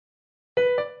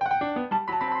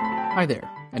Hi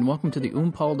there, and welcome to the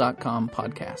Oompal.com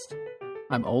podcast.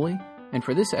 I'm Oli, and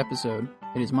for this episode,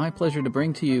 it is my pleasure to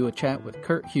bring to you a chat with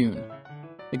Kurt Hune,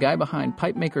 the guy behind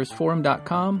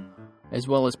PipeMakersForum.com, as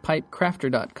well as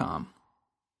PipeCrafter.com.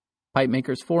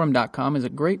 PipeMakersForum.com is a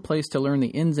great place to learn the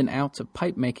ins and outs of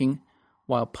pipe making,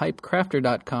 while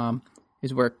PipeCrafter.com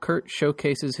is where Kurt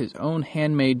showcases his own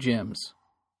handmade gems.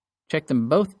 Check them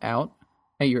both out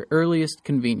at your earliest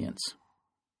convenience.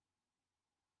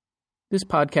 This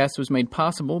podcast was made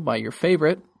possible by your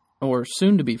favorite, or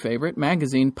soon-to-be favorite,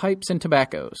 magazine, Pipes and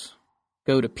Tobaccos.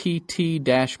 Go to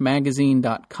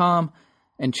pt-magazine.com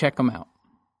and check them out.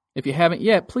 If you haven't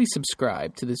yet, please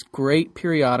subscribe to this great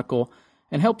periodical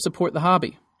and help support the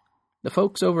hobby. The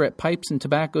folks over at Pipes and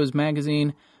Tobaccos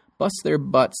magazine bust their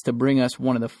butts to bring us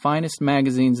one of the finest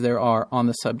magazines there are on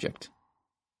the subject.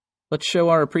 Let's show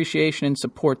our appreciation and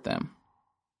support them.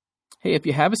 Hey, if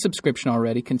you have a subscription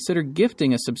already, consider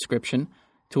gifting a subscription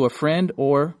to a friend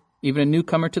or even a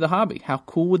newcomer to the hobby. How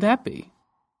cool would that be?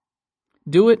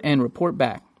 Do it and report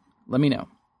back. Let me know.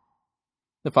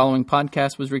 The following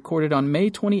podcast was recorded on May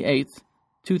 28th,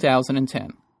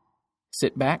 2010.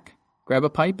 Sit back, grab a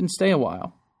pipe, and stay a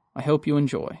while. I hope you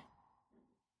enjoy.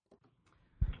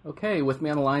 Okay, with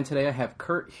me on the line today, I have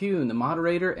Kurt Hune, the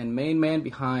moderator and main man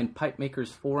behind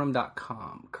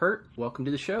PipeMakersForum.com. Kurt, welcome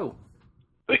to the show.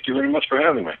 Thank you very much for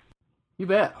having me. You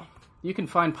bet. You can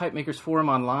find Pipe Makers Forum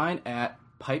online at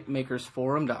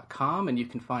PipeMakersForum.com, and you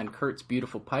can find Kurt's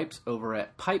beautiful pipes over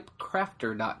at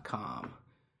PipeCrafter.com.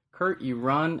 Kurt, you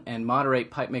run and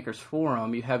moderate Pipe Makers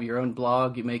Forum. You have your own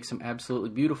blog. You make some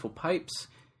absolutely beautiful pipes,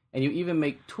 and you even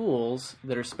make tools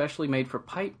that are specially made for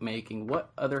pipe making.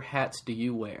 What other hats do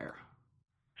you wear?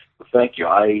 Thank you.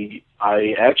 I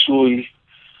actually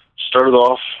started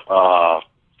off,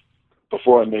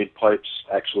 before I made pipes,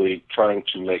 actually trying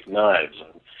to make knives.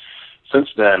 And since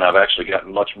then, I've actually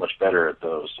gotten much, much better at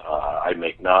those. I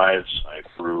make knives, I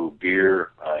brew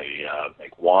beer, I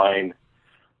make wine.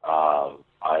 I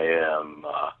am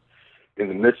in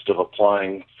the midst of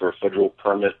applying for a federal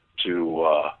permit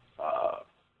to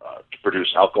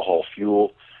produce alcohol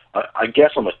fuel. I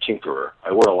guess I'm a tinkerer.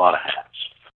 I wear a lot of hats.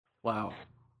 Wow.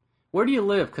 Where do you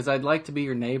live? Because I'd like to be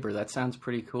your neighbor. That sounds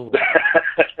pretty cool.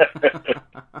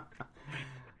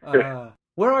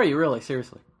 Where are you, really?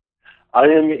 Seriously? I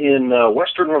am in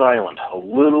western Rhode Island, a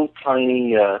little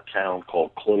tiny town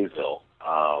called Clayville.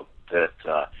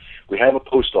 We have a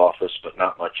post office, but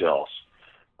not much else.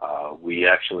 We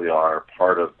actually are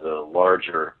part of the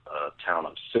larger town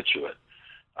of Scituate,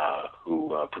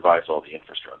 who provides all the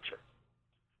infrastructure.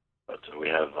 But we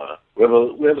have a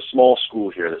small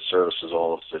school here that services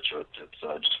all of Scituate. It's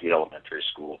just the elementary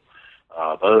school.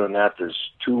 But other than that,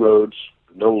 there's 2 roads,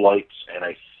 no lights, and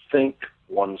I think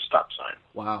 1 stop sign.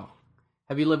 Wow.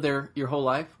 Have you lived there your whole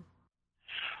life?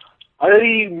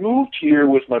 I moved here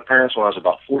with my parents when I was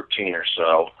about 14 or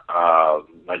so.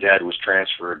 My dad was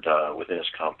transferred within his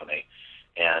company,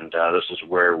 and this is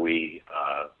where we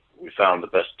found the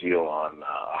best deal on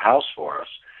a house for us.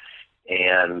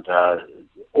 And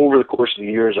over the course of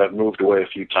the years, I've moved away a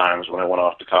few times when I went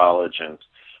off to college and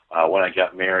when I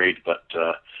got married, but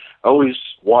I always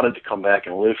wanted to come back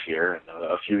and live here. And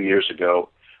a few years ago,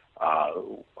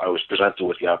 I was presented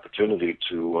with the opportunity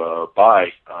to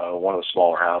buy one of the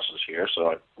smaller houses here,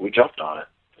 so we jumped on it.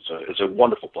 It's a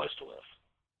wonderful place to live.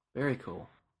 Very cool.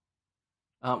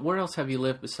 Where else have you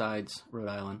lived besides Rhode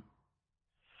Island?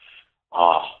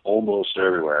 Almost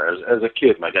everywhere. As a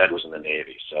kid, my dad was in the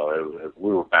Navy, so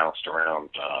we were bounced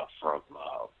around from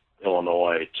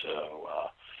Illinois to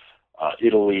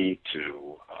Italy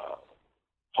to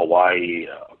Hawaii,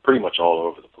 pretty much all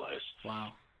over the place.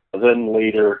 Wow. And then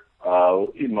later,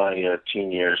 in my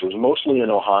teen years, it was mostly in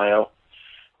Ohio.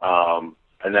 And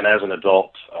then as an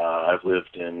adult, I've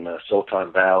lived in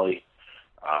Silicon Valley.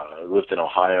 I lived in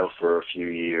Ohio for a few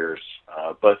years,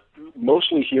 but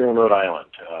mostly here in Rhode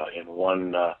Island, in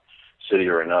one city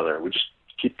or another. We just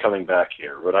keep coming back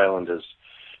here. Rhode Island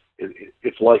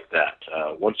it's like that.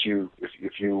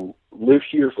 If you live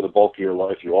here for the bulk of your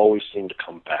life, you always seem to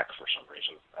come back for some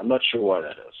reason. I'm not sure why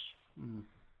that is. Mm.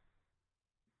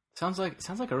 Sounds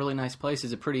like a really nice place.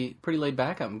 Is it pretty laid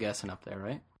back? I'm guessing up there,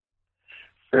 right?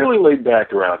 Fairly laid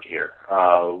back around here.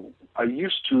 I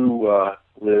used to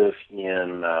live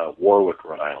in Warwick,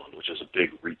 Rhode Island, which is a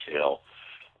big retail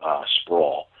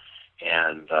sprawl,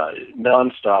 and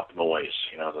nonstop noise.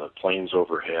 You know, the planes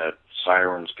overhead,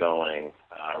 sirens going,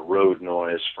 road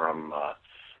noise from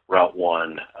Route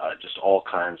 1, just all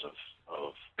kinds of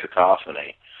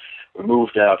cacophony. We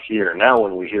moved out here. Now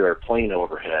when we hear a plane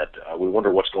overhead, we wonder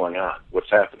what's going on, what's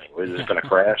happening. Is it going to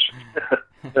crash?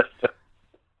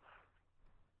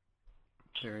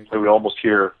 Very So cool. we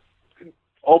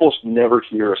almost never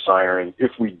hear a siren.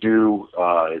 If we do,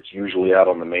 it's usually out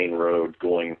on the main road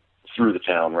going through the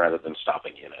town rather than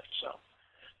stopping in it. So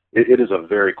it is a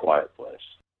very quiet place.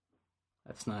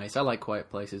 That's nice. I like quiet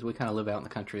places. We kind of live out in the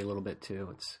country a little bit too.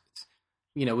 It's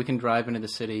we can drive into the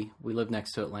city. We live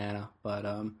next to Atlanta, but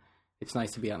it's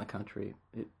nice to be out in the country.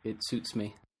 It suits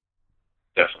me.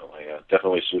 Definitely,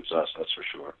 definitely suits us. That's for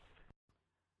sure.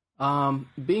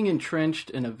 Being entrenched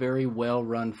in a very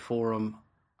well-run forum,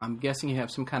 I'm guessing you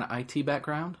have some kind of IT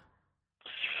background?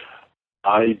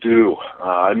 I do.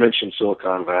 I mentioned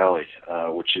Silicon Valley,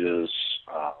 which is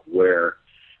where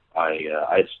I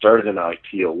had started in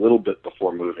IT a little bit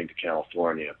before moving to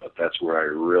California, but that's where I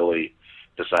really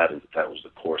decided that was the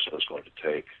course I was going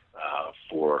to take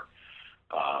for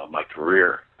my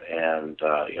career. And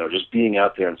just being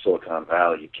out there in Silicon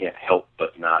Valley, you can't help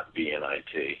but not be in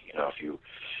IT.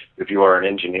 If you are an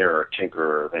engineer or a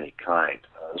tinkerer of any kind,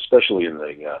 especially in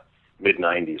the mid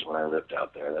 '90s when I lived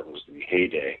out there, that was the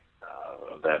heyday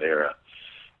of that era.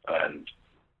 And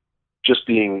just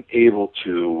being able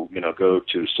to, go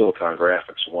to Silicon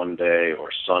Graphics one day or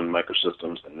Sun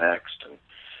Microsystems the next,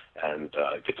 and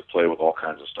get to play with all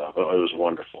kinds of stuff. It was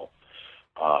wonderful.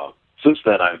 Since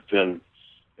then, I've been,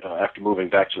 after moving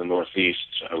back to the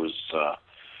Northeast, I was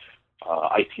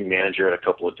IT manager at a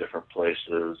couple of different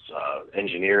places,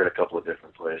 engineer at a couple of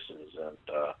different places, and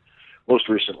most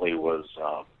recently was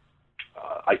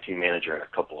IT manager at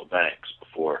a couple of banks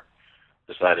before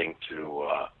deciding to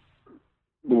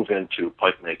move into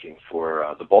pipe making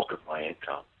for the bulk of my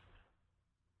income.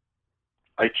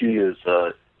 IT is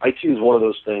one of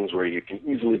those things where you can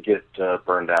easily get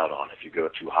burned out on if you go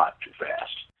too hot too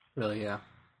fast. Really, yeah.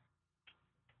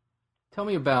 Tell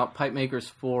me about Pipe Makers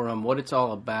Forum, what it's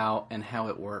all about, and how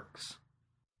it works.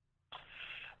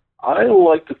 I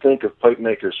like to think of Pipe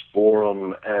Makers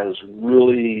Forum as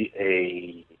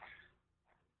really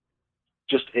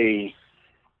just a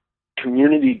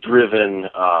community-driven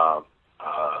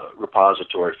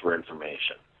repository for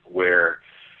information, where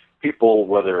people,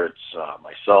 whether it's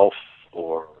myself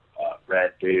or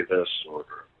Brad Davis or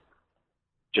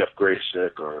Jeff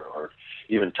Graysick or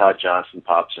even Todd Johnson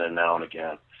pops in now and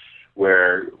again,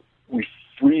 where we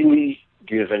freely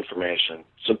give information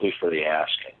simply for the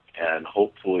asking, and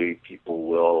hopefully people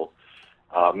will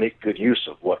make good use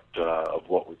of what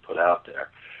we put out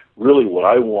there. Really, what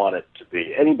I want it to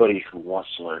be, anybody who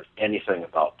wants to learn anything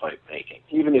about pipe making,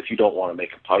 even if you don't want to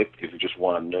make a pipe, if you just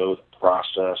want to know the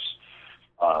process,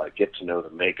 get to know the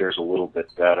makers a little bit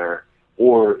better,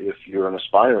 or if you're an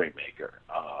aspiring maker,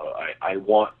 I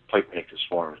want Pipe Makers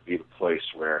Forum to be the place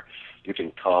where you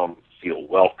can come, feel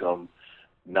welcome,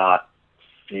 not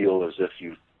feel as if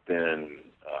you've been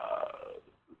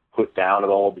put down at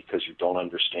all because you don't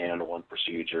understand one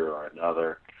procedure or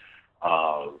another,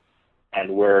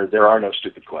 and where there are no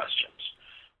stupid questions.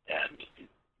 And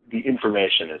the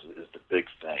information is the big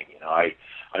thing.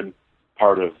 I'm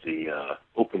part of the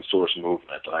open source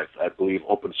movement. I believe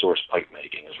open source pipe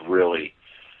making is really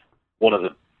one of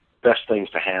the best things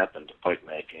to happen to pipe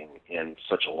making in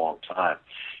such a long time.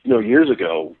 Years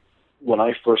ago, when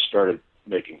I first started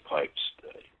making pipes,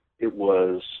 there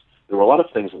were a lot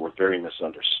of things that were very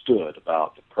misunderstood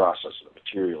about the process of the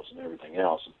materials and everything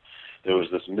else. And there was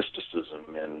this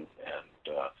mysticism and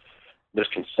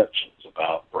misconceptions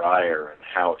about briar and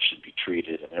how it should be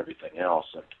treated and everything else.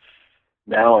 And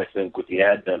now I think with the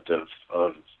advent of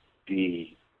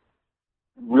the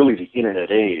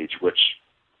internet age, which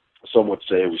some would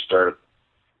say we started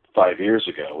 5 years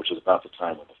ago, which is about the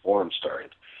time when the forum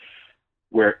started,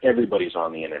 where everybody's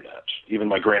on the internet. Even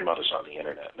my grandmother's on the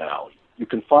internet now. You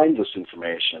can find this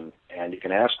information and you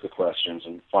can ask the questions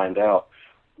and find out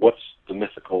what's the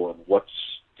mythical and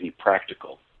what's the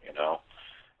practical,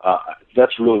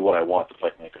 That's really what I want the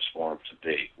Pipe Makers Forum to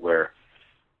be, where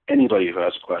anybody who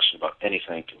has a question about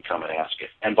anything can come and ask it.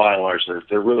 And by and large,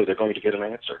 they're going to get an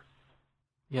answer.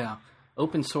 Yeah.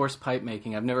 Open source pipe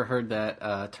making. I've never heard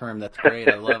that term. That's great.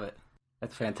 I love it.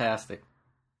 That's fantastic.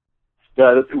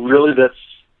 Yeah,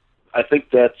 I think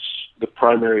that's the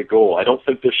primary goal. I don't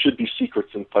think there should be secrets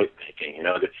in pipe making.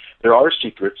 There are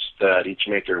secrets that each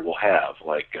maker will have,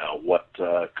 like what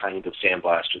kind of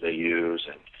sandblaster they use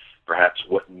and perhaps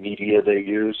what media they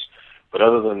use. But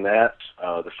other than that,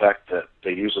 the fact that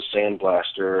they use a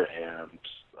sandblaster and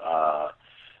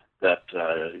that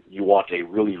you want a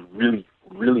really, really,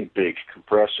 really big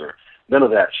compressor, none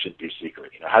of that should be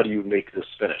secret. How do you make this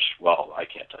finish? Well, I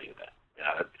can't tell you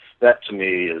that. That to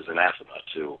me is anathema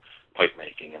to pipe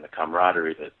making and the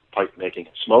camaraderie that pipe making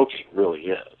and smoking really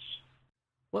is.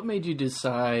 What made you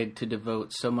decide to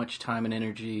devote so much time and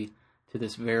energy to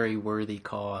this very worthy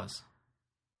cause?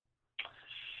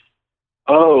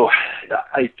 Oh,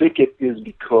 I think it is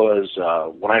because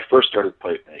when I first started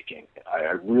pipe making,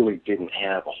 I really didn't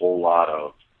have a whole lot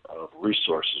of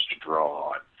resources to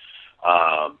draw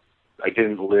on. I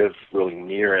didn't live really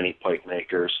near any pipe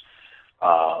makers.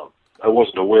 I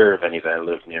wasn't aware of any that I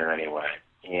lived near anyway.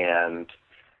 And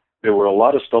there were a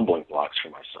lot of stumbling blocks for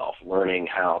myself, learning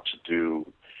how to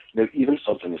do even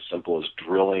something as simple as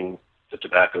drilling the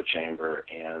tobacco chamber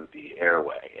and the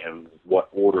airway and what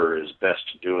order is best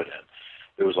to do it in.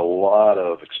 There was a lot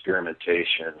of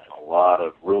experimentation and a lot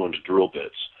of ruined drill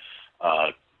bits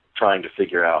trying to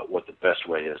figure out what the best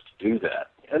way is to do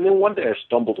that. And then one day I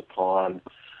stumbled upon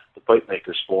the Pipe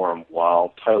Makers Forum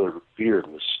while Tyler Beard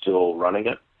was still running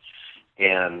it.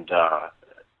 And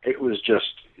it was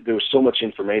just, there was so much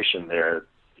information there.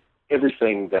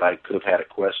 Everything that I could have had a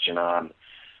question on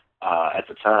at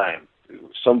the time,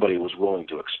 somebody was willing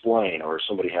to explain, or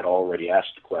somebody had already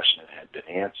asked the question and had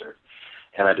been answered.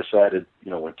 And I decided,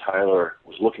 when Tyler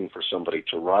was looking for somebody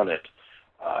to run it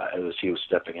as he was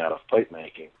stepping out of pipe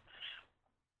making,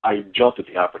 I jumped at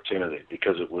the opportunity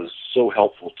because it was so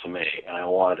helpful to me, and I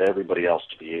wanted everybody else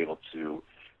to be able to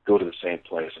go to the same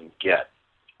place and get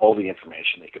all the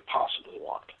information they could possibly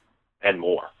want, and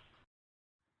more.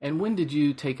 And when did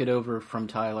you take it over from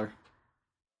Tyler?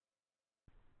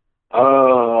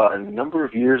 A number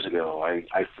of years ago.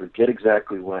 I forget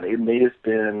exactly when. It may have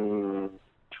been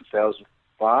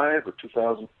 2005 or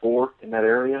 2004, in that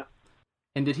area.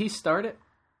 And did he start it?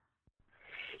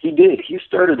 He did. He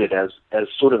started it as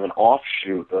sort of an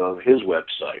offshoot of his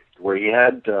website, where he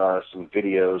had some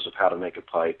videos of how to make a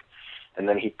pipe, and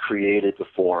then he created the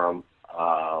forum,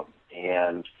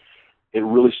 and it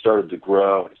really started to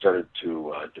grow. It started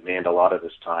to demand a lot of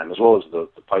his time, as well as the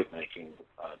pipe making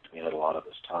demanded a lot of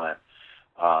his time.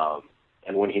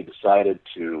 And when he decided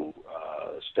to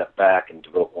step back and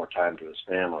devote more time to his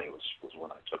family was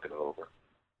when I took it over.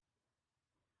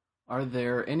 Are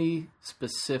there any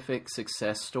specific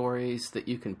success stories that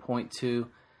you can point to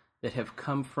that have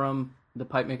come from the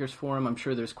Pipe Makers Forum? I'm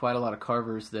sure there's quite a lot of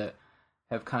carvers that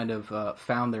have kind of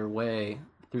found their way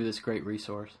through this great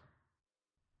resource.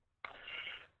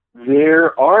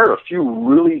 There are a few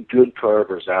really good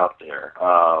carvers out there.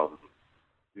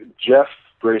 Jeff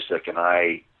Brasic and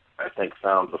I think,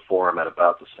 found the forum at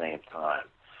about the same time.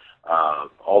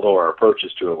 Although our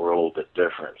approaches to it were a little bit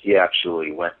different. He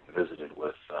actually went and visited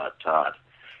with Todd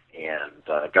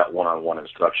and got one-on-one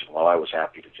instruction, while I was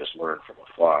happy to just learn from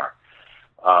afar.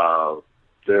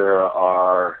 There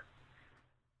are,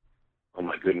 oh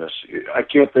my goodness, I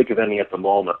can't think of any at the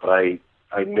moment, but I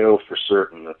know for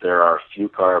certain that there are a few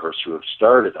carvers who have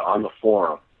started on the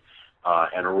forum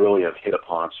and really have hit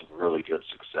upon some really good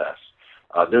success.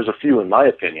 There's a few, in my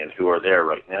opinion, who are there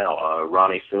right now.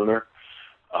 Ronnie Thuner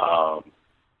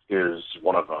is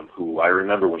one of them, who I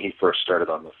remember when he first started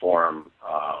on the forum,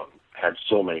 had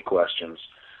so many questions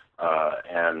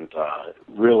and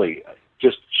really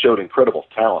just showed incredible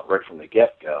talent right from the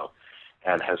get-go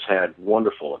and has had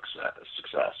wonderful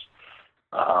success.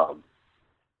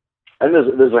 And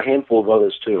there's a handful of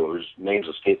others, too, whose names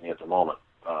escape me at the moment.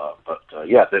 But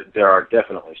there are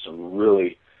definitely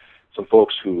some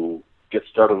folks who get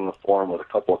started on the forum with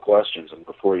a couple of questions, and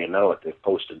before you know it, they've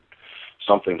posted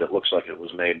something that looks like it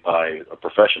was made by a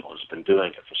professional who's been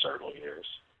doing it for several years.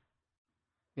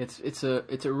 It's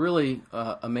a really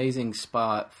amazing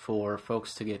spot for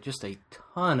folks to get just a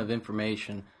ton of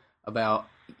information about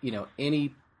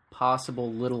any possible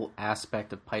little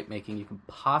aspect of pipe making you can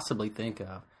possibly think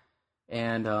of.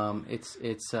 And it's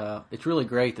really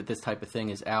great that this type of thing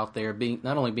is out there,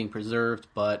 not only being preserved,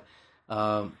 but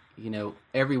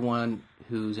everyone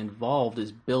who's involved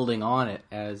is building on it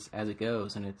as it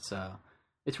goes, and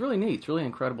it's really neat. It's really an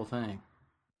incredible thing.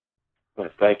 Well,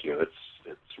 thank you.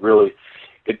 It's really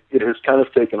it has kind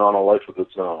of taken on a life of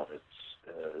its own.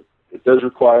 It does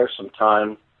require some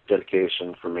time,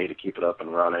 dedication for me to keep it up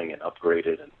and running and upgrade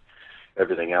it and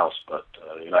everything else, but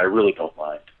I really don't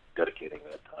mind dedicating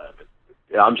that time.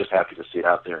 I'm just happy to see it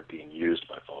out there and being used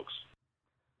by folks.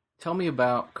 Tell me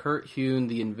about Kurt Hune,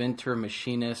 the inventor,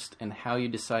 machinist, and how you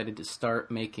decided to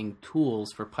start making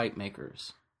tools for pipe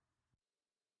makers.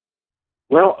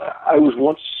 Well, I was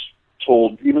once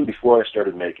told, even before I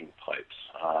started making pipes,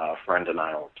 a friend and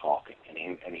I were talking,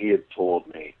 and he had told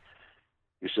me,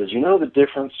 he says, the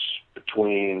difference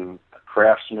between a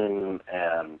craftsman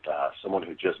and someone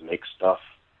who just makes stuff?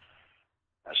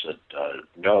 I said,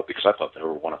 no, because I thought they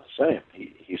were one and the same.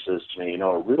 He says to me,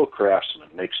 a real craftsman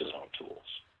makes his own tools.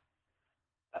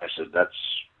 I said, that's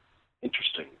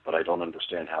interesting, but I don't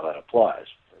understand how that applies.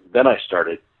 Then I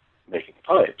started making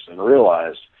pipes and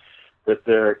realized that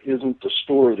there isn't a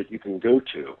store that you can go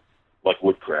to like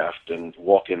Woodcraft and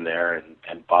walk in there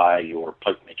and buy your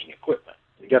pipe making equipment.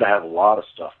 You got to have a lot of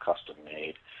stuff custom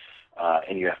made,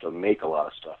 and you have to make a lot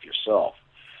of stuff yourself.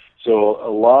 So a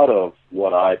lot of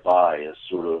what I buy is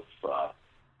sort of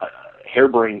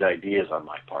harebrained ideas on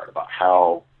my part about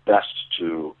how best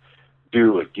to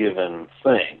do a given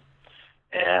thing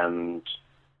and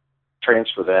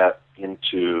transfer that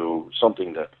into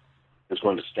something that is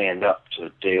going to stand up to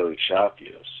daily shop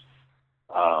use.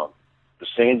 The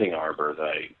sanding arbor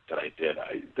that I did,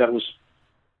 I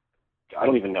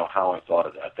don't even know how I thought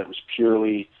of that. That was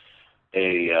purely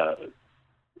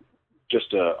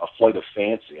just a flight of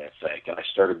fancy, I think. And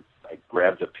I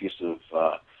grabbed a piece of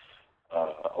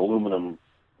aluminum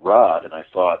rod, and I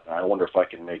thought, I wonder if I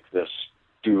can make this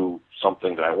do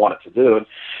something that I want it to do. And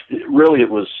it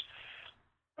was,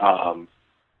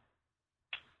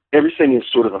 everything is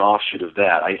sort of an offshoot of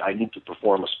that. I need to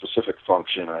perform a specific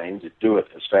function, and I need to do it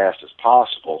as fast as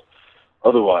possible.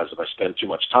 Otherwise, if I spend too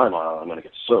much time on it, I'm going to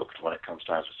get soaked when it comes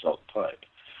time to sell the pipe.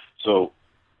 So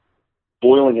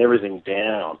boiling everything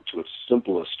down to its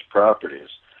simplest properties,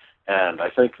 and I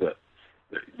think that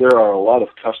there are a lot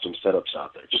of custom setups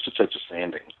out there. Just to take the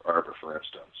sanding arbor, for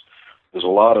instance, there's a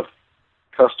lot of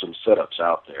custom setups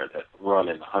out there that run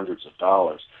in the hundreds of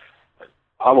dollars.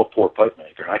 I'm a poor pipe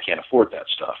maker, and I can't afford that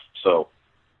stuff. So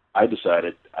I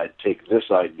decided I'd take this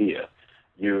idea,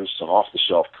 use some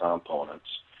off-the-shelf components,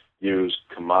 use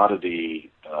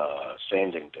commodity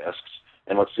sanding discs,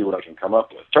 and let's see what I can come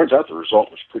up with. Turns out the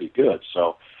result was pretty good.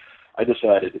 So I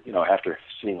decided, after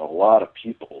seeing a lot of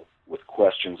people with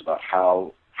questions about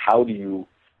how do you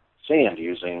sand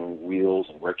using wheels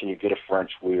and where can you get a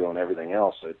French wheel and everything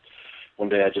else, one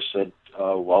day I just said,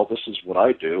 well, this is what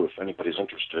I do. If anybody's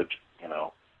interested,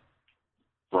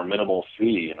 for a minimal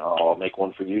fee, I'll make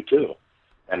one for you too.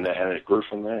 And it grew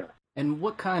from there. And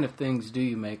what kind of things do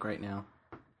you make right now?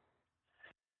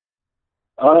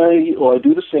 I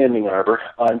do the sanding arbor.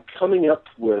 I'm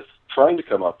trying to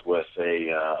come up with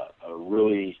a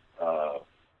really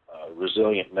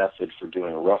resilient method for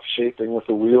doing rough shaping with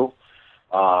a wheel.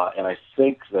 And I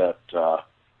think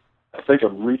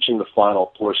I'm reaching the final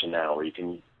portion now where you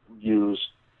can use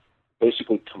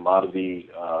basically commodity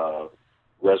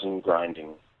resin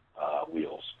grinding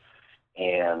wheels.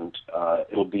 And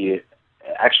it'll be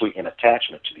actually an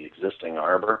attachment to the existing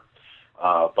arbor,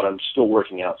 but I'm still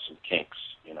working out some kinks,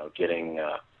 getting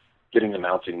the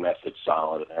mounting method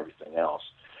solid and everything else.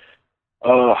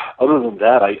 Other than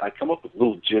that, I come up with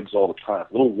little jigs all the time,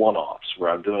 little one-offs where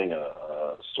I'm doing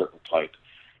a certain pipe,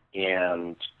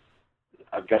 and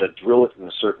I've got to drill it in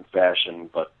a certain fashion,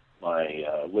 but my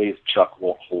lathe chuck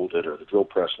won't hold it or the drill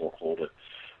press won't hold it.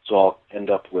 So I'll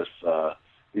end up with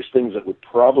these things that would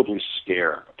probably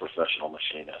scare a professional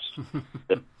machinist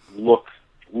that look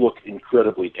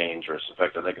incredibly dangerous. In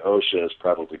fact, I think OSHA has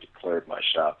probably declared my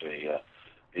shop a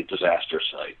disaster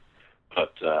site,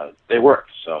 but they work.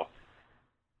 So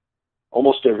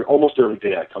almost every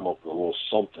day I come up with a little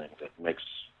something that makes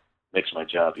my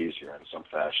job easier in some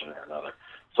fashion or another.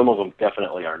 Some of them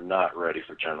definitely are not ready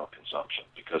for general consumption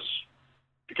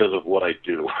because of what I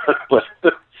do. But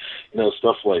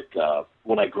stuff like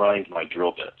when I grind my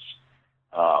drill bits,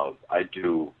 I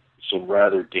do some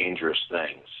rather dangerous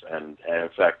things. And in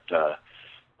fact,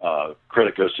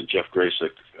 credit goes to Jeff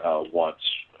Grasick once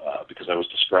because I was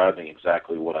describing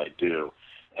exactly what I do.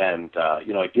 And,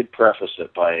 I did preface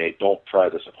it by, don't try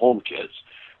this at home, kids,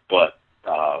 but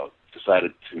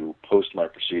decided to post my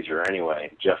procedure anyway.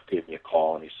 And Jeff gave me a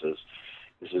call, and he says,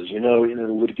 in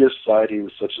a litigious society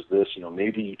such as this,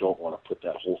 maybe you don't want to put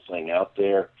that whole thing out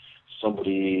there.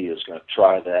 Somebody is going to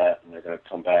try that, and they're going to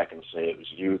come back and say it was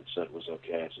you that said it was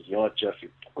okay. I said, you know what, Jeff,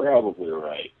 you're probably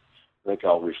right. I think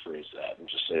I'll rephrase that and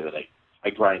just say that I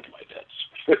grind my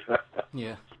bits.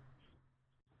 Yeah.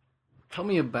 Tell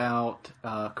me about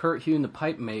Kurt Hune, the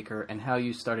pipe maker, and how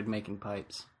you started making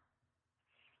pipes.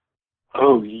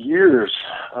 Oh, years.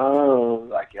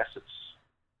 I guess it's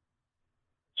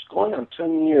going on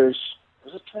 10 years.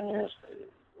 Was it 10 years?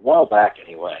 A while back,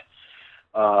 anyway.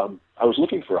 I was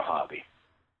looking for a hobby,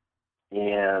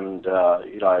 and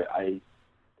I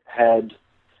had.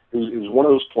 It was one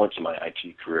of those points in my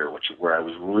IT career where I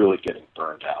was really getting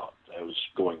burned out. I was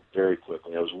going very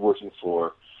quickly. I was working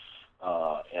for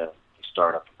a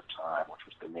startup at the time, which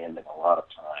was demanding a lot of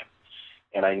time,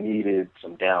 and I needed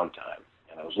some downtime.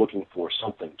 And I was looking for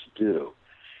something to do,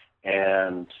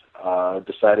 and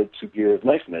decided to give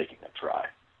knife making a try.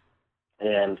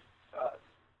 And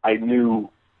I knew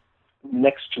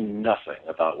next to nothing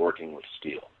about working with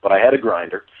steel, but I had a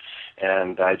grinder,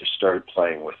 and I just started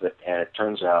playing with it. And it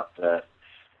turns out that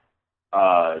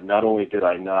not only did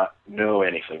I not know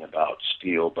anything about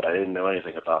steel, but I didn't know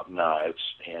anything about knives,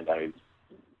 and I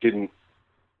didn't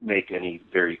make any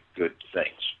very good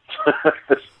things.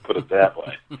 Let's put it that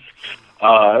way.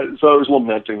 So I was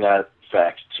lamenting that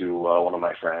fact to one of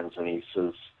my friends, and he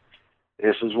says,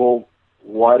 well,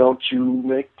 why don't you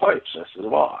make pipes? I said,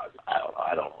 well,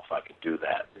 I don't know if I can do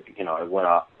that. You know, I went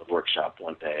out to the workshop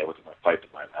one day with my pipe in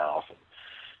my mouth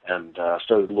and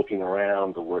started looking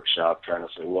around the workshop trying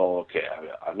to say, well, okay,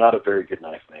 I'm not a very good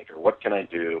knife maker. What can I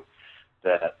do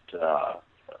that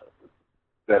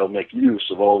that'll make use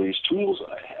of all these tools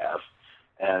that I have?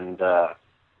 And,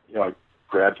 you know, I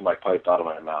grabbed my pipe out of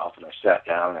my mouth and I sat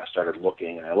down and I started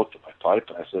looking and I looked at my pipe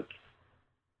and I said,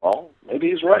 well, maybe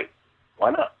he's right. Why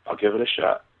not? I'll give it a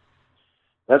shot.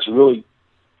 That's really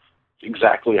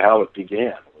exactly how it began.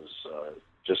 It was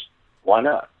just, why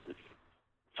not? If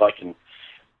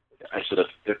I said,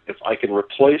 if I can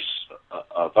replace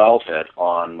a valve head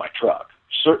on my truck,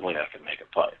 certainly I can make a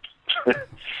pipe.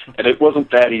 And it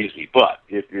wasn't that easy, but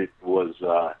it was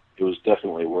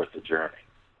definitely worth the journey.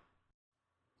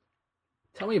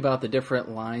 Tell me about the different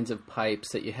lines of pipes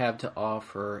that you have to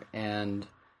offer, and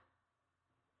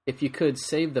if you could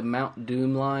save the Mount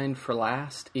Doom line for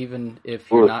last, even if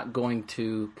you're not going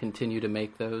to continue to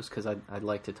make those, because I'd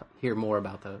like to hear more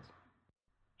about those.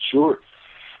 Sure.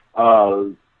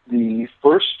 The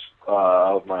first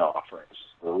of my offerings,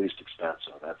 the least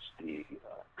expensive, that's the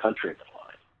Countryman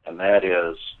line, and that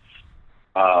is,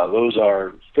 those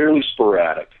are fairly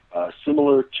sporadic,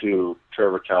 similar to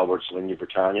Trevor Talbert's Ligne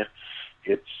Britannia.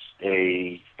 It's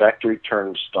a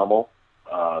factory-turned Stummel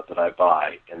that I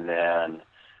buy, and then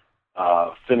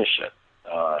finish it,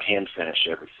 hand finish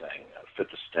everything,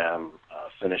 fit the stem,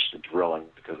 finish the drilling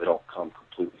because they don't come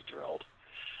completely drilled,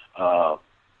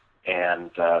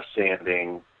 and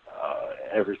sanding,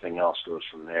 everything else goes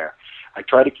from there. I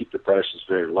try to keep the prices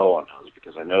very low on those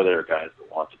because I know there are guys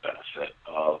that want the benefit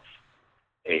of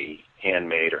a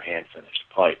handmade or hand-finished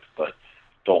pipe, but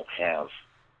don't have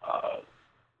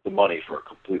the money for a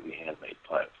completely handmade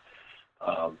pipe.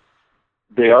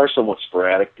 They are somewhat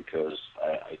sporadic because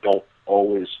I don't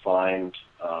always find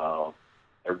a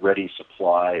ready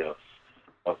supply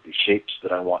of the shapes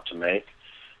that I want to make.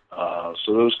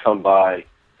 So those come by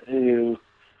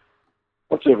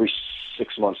once every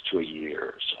 6 months to a year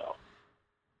or so.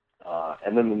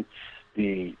 And then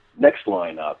the next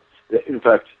line up, in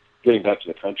fact, getting back to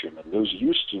the Countryman, those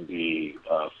used to be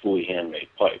fully handmade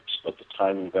pipes, but the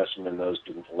time investment in those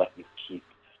didn't let me keep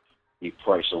the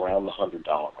price around the $100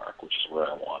 mark, which is where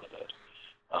I wanted it.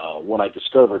 When I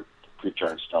discovered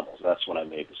pre-turned Stummels, that's when I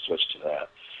made the switch to that.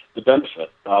 The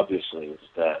benefit, obviously, is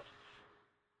that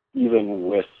even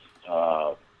with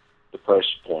the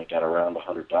price point at around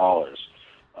 $100,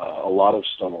 a lot of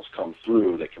Stummels come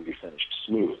through that can be finished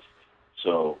smooth.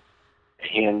 So a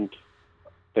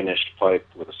hand-finished pipe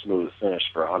with a smooth finish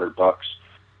for $100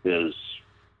 is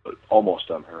almost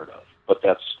unheard of. But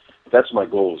that's my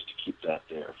goal, is to keep that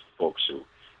there for folks who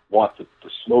want the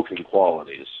smoking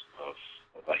qualities of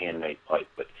a handmade pipe,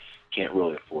 but can't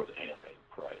really afford the handmade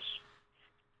price.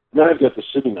 And then I've got the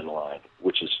Cityman line,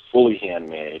 which is fully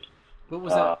handmade. What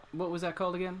was that? What was that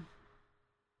called again?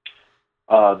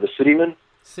 The Cityman.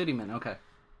 Cityman, okay.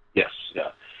 Yes,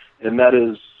 yeah, and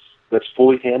that's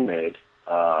fully handmade.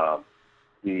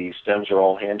 The stems are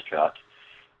all hand cut.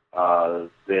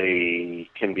 They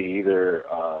can be either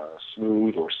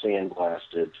smooth or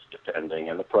sandblasted, depending,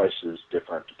 and the price is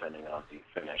different depending on the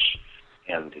finish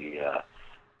and the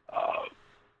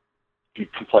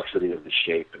complexity of the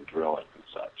shape and drilling and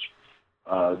such.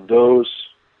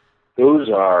 Those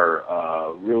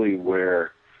are really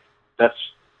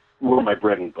that's where my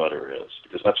bread and butter is,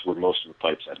 because that's where most of the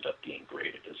pipes end up being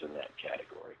graded, is in that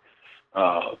category.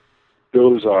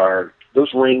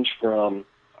 Those range from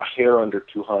a hair under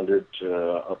 200 to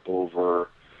up over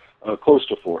close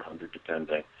to 400,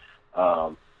 depending.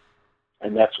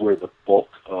 And that's where the bulk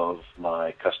of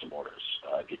my custom orders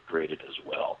get graded as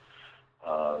well.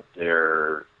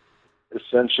 They're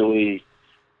essentially,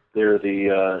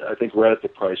 I think right at the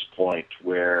price point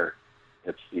where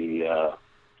it's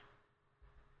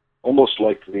almost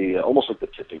like the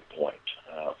tipping point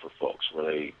for folks,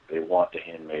 where they want the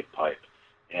handmade pipe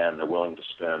and they're willing to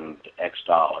spend X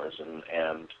dollars,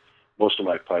 and most of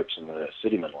my pipes in the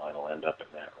Cityman line will end up in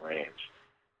that range.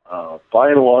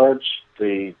 By and large,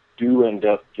 they do end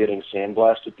up getting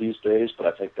sandblasted these days, but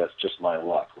I think that's just my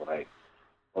luck. When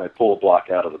I pull a block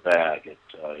out of the bag,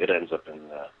 it ends up in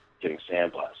getting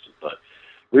sandblasted. But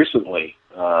recently,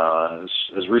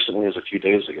 as recently as a few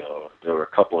days ago, there were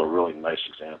a couple of really nice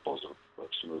examples of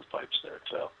smooth pipes there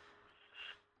too.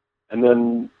 And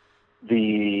then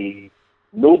the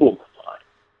nobleman line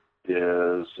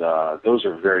is those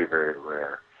are very, very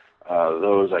rare.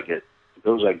 Those I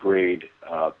grade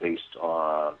based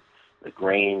on the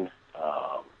grain.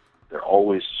 They're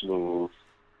always smooth.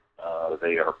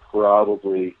 They are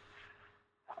probably,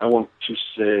 I want to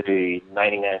say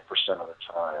 99% of the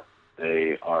time,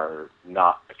 they are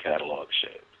not a catalog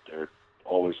shade. They're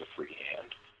always a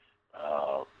freehand,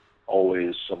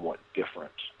 always somewhat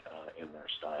different in their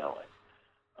styling.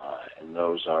 And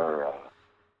those are,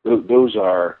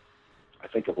 I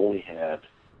think I've only had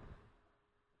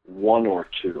one or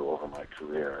two over my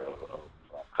career of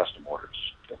custom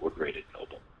orders that were graded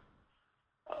noble.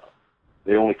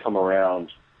 They only come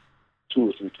around 2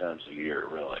 or 3 times a year,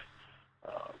 really.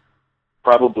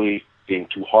 Probably being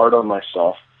too hard on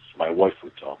myself, my wife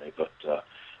would tell me, but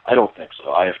I don't think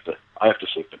so. I have to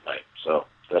sleep at night, so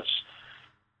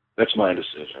that's my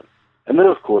decision. And then,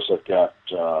 of course, I've got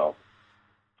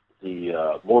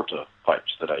the Morta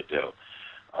pipes that I do,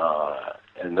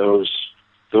 and those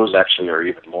actually are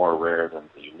even more rare than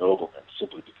the noblemen,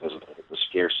 simply because of the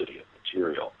scarcity of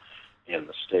material in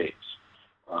the States.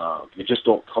 You just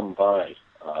don't come by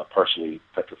partially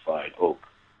petrified oak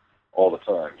all the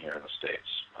time here in the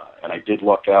States. And I did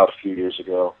luck out a few years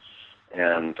ago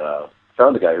and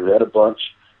found a guy who had a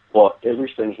bunch, bought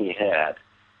everything he had,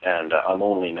 and I'm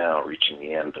only now reaching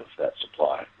the end of that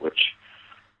supply, which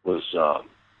was, I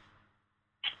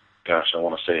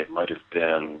want to say it might have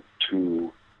been the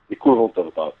equivalent of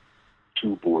about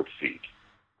 2 board feet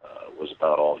was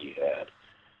about all he had.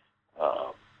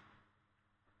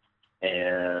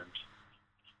 And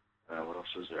what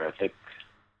else is there? I think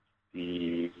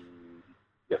the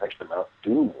Mount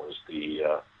Doom was the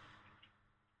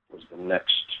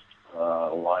next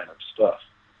line of stuff.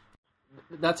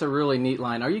 That's a really neat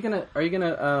line. Are you gonna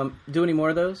do any more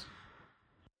of those?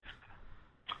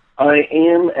 I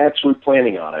am actually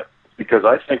planning on it because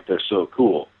I think they're so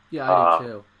cool. Yeah,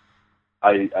 I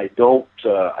do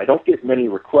too. I don't get many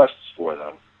requests for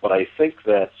them, but I think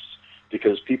that's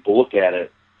because people look at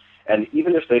it, and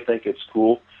even if they think it's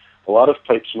cool, a lot of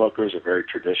pipe smokers are very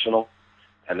traditional,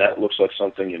 and that looks like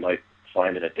something you might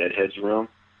find in a deadhead's room.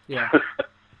 Yeah,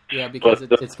 yeah, because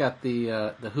it's got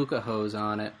the hookah hose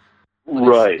on it. But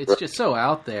right. It's just so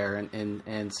out there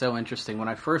and so interesting. When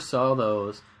I first saw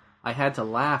those, I had to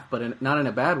laugh, but not in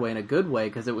a bad way, in a good way,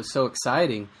 because it was so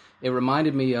exciting. It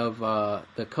reminded me of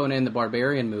the Conan the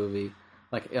Barbarian movie,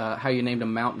 like how you named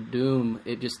him Mount Doom.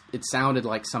 It sounded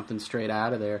like something straight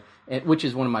out of there, which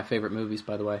is one of my favorite movies,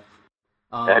 by the way.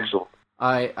 Excellent.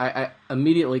 I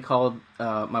immediately called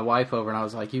my wife over, and I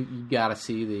was like, you got to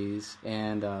see these.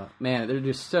 And, man, they're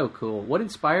just so cool. What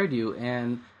inspired you?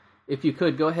 And if you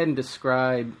could, go ahead and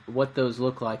describe what those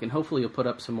look like, and hopefully you'll put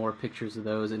up some more pictures of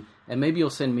those. And maybe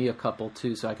you'll send me a couple,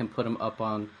 too, so I can put them up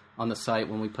on the site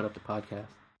when we put up the podcast.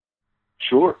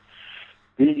 Sure.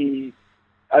 I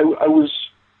was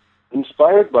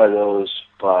inspired by those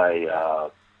by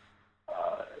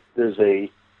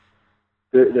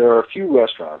there are a few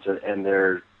restaurants, and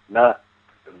they're not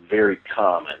very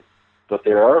common, but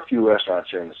there are a few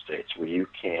restaurants here in the States where you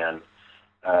can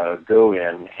go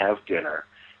in, have dinner,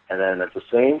 and then at the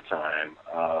same time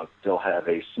they'll have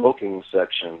a smoking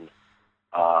section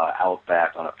out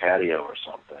back on a patio or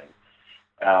something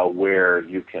where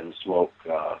you can smoke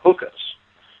hookahs.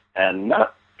 And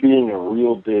not being a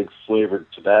real big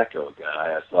flavored tobacco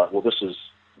guy, I thought, well, this is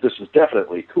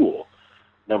definitely cool.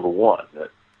 Number one,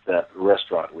 that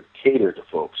restaurant would cater to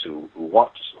folks who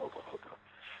want to smoke a hookah.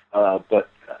 But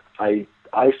I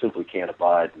simply can't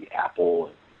abide the apple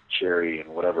and cherry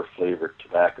and whatever flavored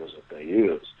tobaccos that they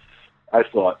use. I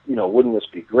thought, wouldn't this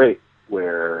be great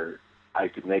where I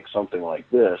could make something like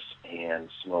this and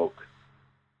smoke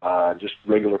just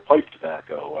regular pipe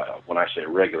tobacco. When I say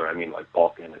regular, I mean like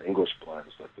Balkan and English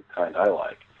blends, like the kind I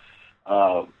like.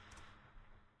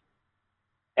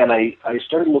 And I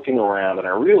started looking around, and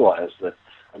I realized that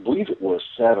I believe it was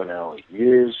Savinelli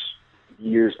years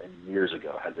and years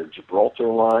ago had the Gibraltar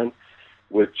line,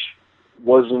 which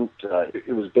wasn't.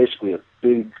 It was basically a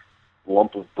big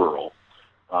lump of burl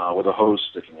with a hose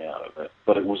sticking out of it,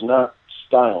 but it was not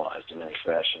stylized in any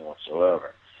fashion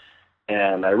whatsoever.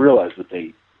 And I realized that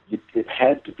it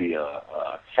had to be a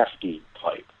hefty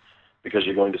pipe, because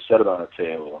you're going to set it on a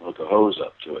table and hook a hose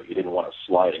up to it. You didn't want it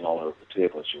sliding all over the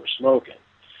table as you were smoking.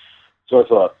 So I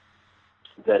thought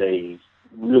that a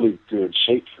really good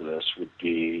shape for this would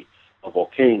be a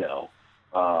volcano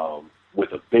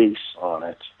with a base on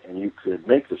it, and you could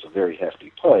make this a very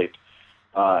hefty pipe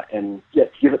and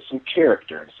yet give it some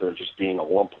character instead of just being a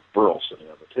lump of burl sitting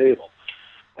on the table.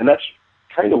 And that's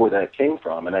kind of where that came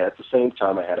from. And at the same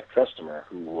time, I had a customer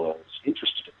who was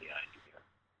interested in the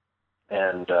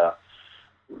and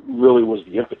really was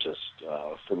the impetus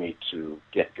for me to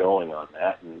get going on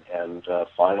that, and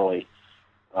finally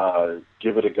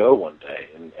give it a go one day.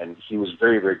 And he was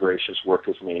very, very gracious, worked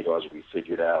with me as we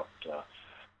figured out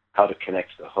how to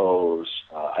connect the hose.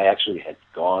 I actually had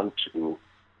gone to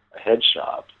a head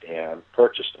shop and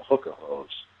purchased a hooker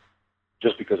hose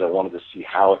just because I wanted to see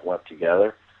how it went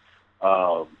together,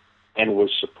 and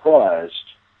was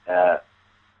surprised at,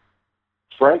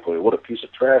 frankly, what a piece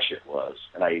of trash it was.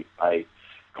 And I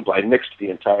nixed the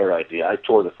entire idea. I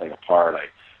tore the thing apart.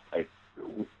 I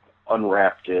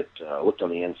unwrapped it, looked on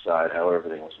the inside, how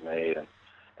everything was made, and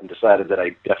decided that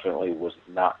I definitely was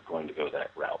not going to go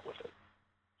that route with it.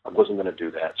 I wasn't going to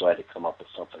do that, so I had to come up with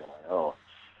something of my own.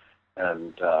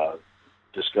 And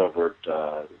discovered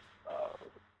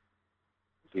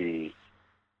the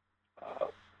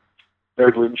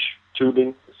beverage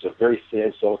tubing. It's a very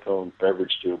thin silicone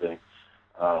beverage tubing,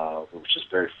 which is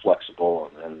very flexible,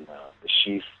 and then the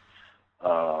sheath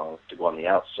to go on the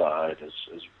outside,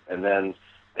 and then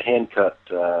the hand-cut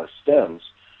stems,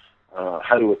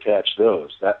 how to attach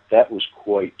those. That was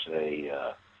quite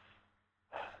a...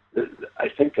 I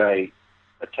think I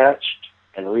attached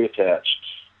and reattached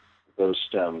those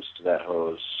stems to that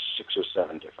hose 6 or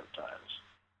 7 different times,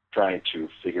 trying to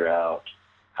figure out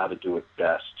how to do it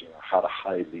best, how to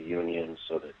hide the union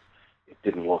so that it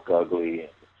didn't look ugly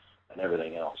and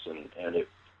everything else. And it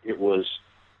was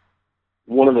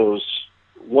one of those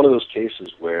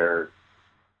cases where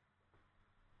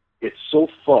it's so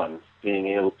fun being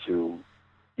able to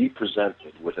be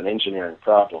presented with an engineering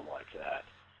problem like that,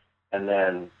 and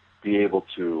then be able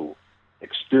to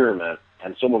experiment,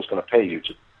 and someone's going to pay you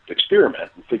to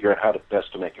experiment and figure out how to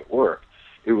best to make it work.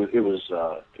 It was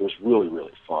really,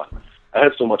 really fun. I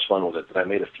had so much fun with it that I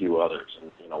made a few others,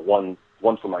 and one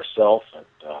for myself, and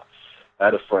I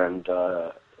had a friend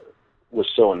was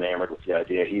so enamored with the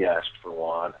idea he asked for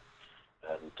one,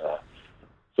 and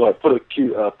so I put a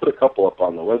couple up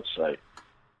on the website,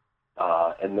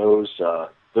 and those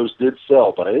did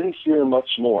sell, but I didn't hear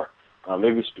much more.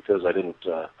 Maybe it's because I didn't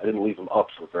leave them up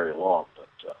for very long, but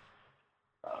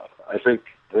I think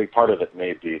part of it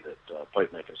may be that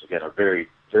pipe makers, again, are very,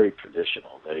 very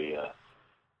traditional. They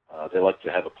like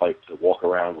to have a pipe to walk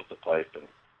around with the pipe, and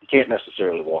you can't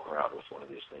necessarily walk around with one of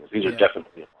these things. These are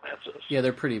definitely appliances. Yeah,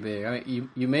 they're pretty big. I mean,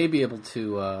 you may be able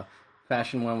to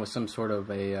fashion one with some sort of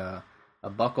a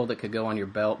buckle that could go on your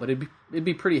belt, but it'd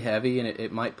be pretty heavy, and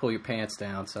it might pull your pants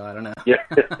down. So I don't know. Yeah,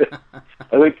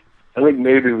 I think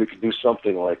maybe we could do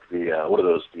something like the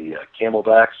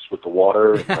Camelbacks with the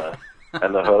water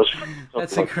and the hose.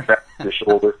 That's the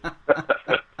shoulder.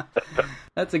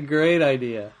 That's a great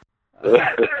idea.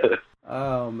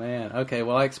 Oh man. Okay.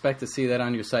 Well, I expect to see that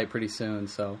on your site pretty soon.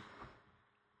 So.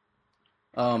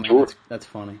 Oh man, sure. That's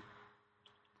funny.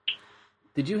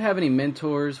 Did you have any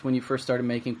mentors when you first started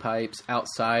making pipes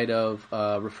outside of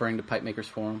referring to Pipe Makers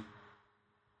Forum?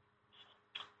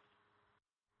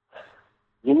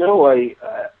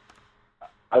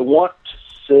 I want to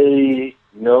say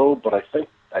no, but I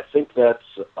think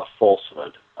that's a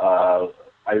falsehood.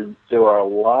 There are a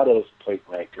lot of pipe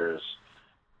makers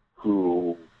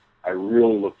who I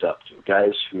really looked up to,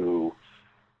 guys who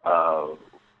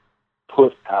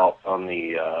put out on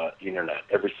the internet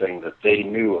everything that they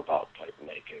knew about pipe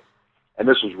making. And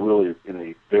this was really in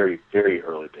the very, very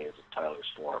early days of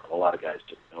Tyler's Forum. A lot of guys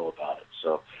didn't know about it.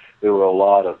 So there were a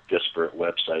lot of disparate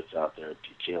websites out there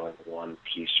detailing one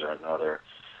piece or another.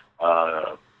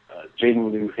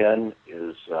 Jaden Luhen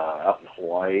is out in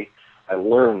Hawaii. I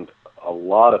learned a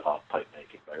lot about pipe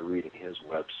making by reading his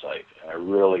website. I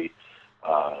really,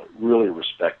 really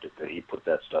respected that he put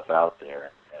that stuff out there.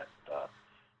 And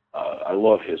I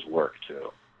love his work,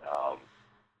 too.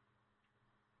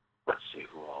 Let's see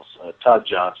who else. Todd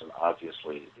Johnson,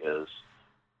 obviously, is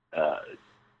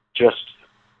just,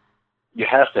 you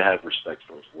have to have respect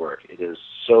for his work. It is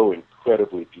so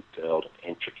incredibly detailed and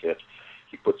intricate.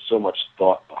 He puts so much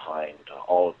thought behind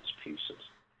all of his pieces.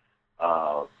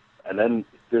 And then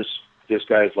there's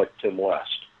guys like Tim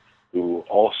West, who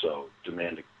also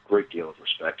demand a great deal of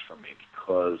respect from me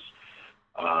because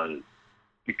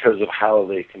of how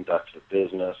they conduct the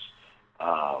business,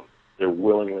 their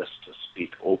willingness to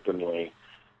speak openly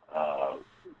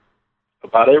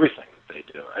about everything that they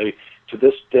do. To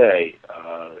this day,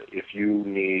 if you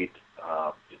need,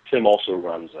 Tim also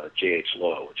runs J.H.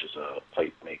 Lowe, which is a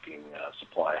pipe-making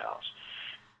supply house.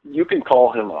 You can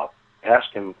call him up,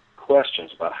 ask him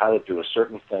questions about how to do a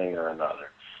certain thing or another,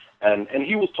 and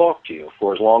he will talk to you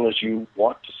for as long as you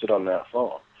want to sit on that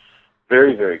phone.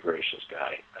 Very, very gracious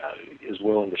guy, is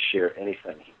willing to share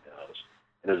anything he knows,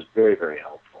 and is very, very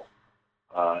helpful.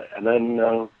 And then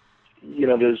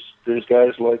there's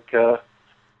guys like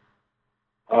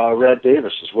Rad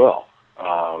Davis as well.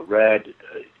 Rad,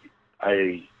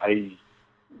 I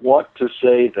want to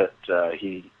say that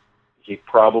he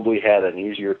probably had an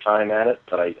easier time at it,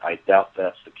 but I doubt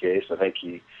that's the case. I think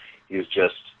he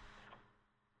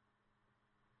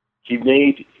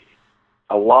made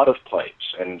a lot of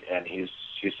pipes, and he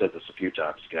said this a few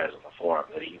times, guys on the forum,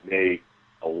 that he made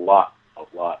a lot of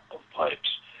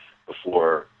pipes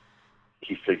before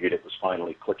he figured it was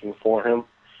finally clicking for him.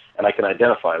 And I can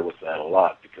identify with that a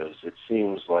lot, because it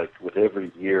seems like with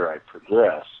every year I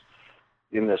progress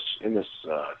in this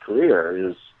career,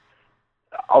 is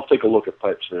I'll take a look at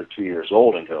pipes that are 2 years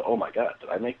old and go, oh my God, did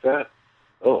I make that?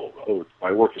 Oh,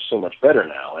 my work is so much better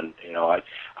now. And I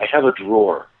have a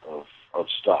drawer of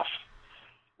stuff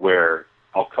where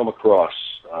I'll come across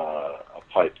a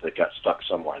pipe that got stuck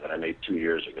somewhere that I made 2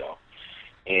 years ago,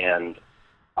 and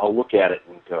I'll look at it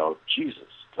and go, Jesus,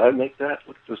 did I make that?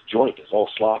 Look, this joint is all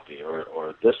sloppy,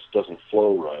 or this doesn't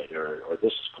flow right, or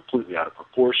this is completely out of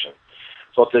proportion.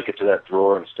 So I'll take it to that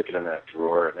drawer and stick it in that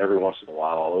drawer, and every once in a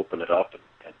while I'll open it up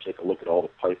and take a look at all the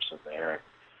pipes in there.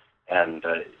 And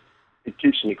it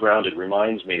keeps me grounded,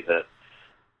 reminds me that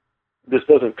this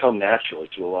doesn't come naturally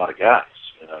to a lot of guys.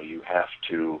 You have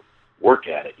to work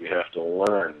at it. You have to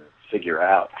learn, figure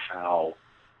out how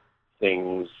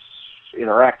things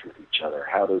interact with each other.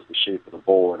 How does the shape of the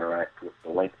bowl interact with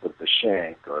the length of the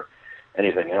shank or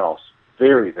anything else?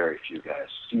 Very, very few guys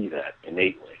see that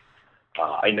innately.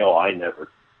 I know I never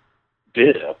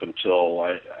did up until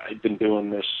I'd been doing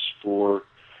this for,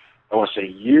 I want to say,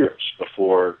 years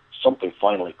before something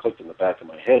finally clicked in the back of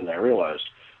my head, and I realized,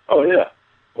 oh yeah,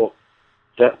 well,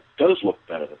 that does look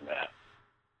better than that.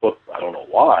 But I don't know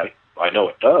why. I know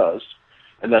it does.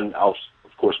 And then of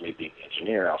course, me being an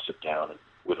engineer, I'll sit down and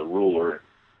with a ruler and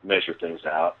measure things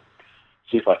out,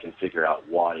 see if I can figure out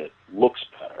why it looks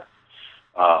better.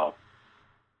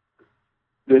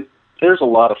 There's a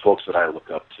lot of folks that I look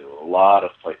up to, a lot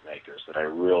of pipe makers that I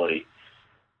really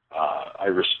I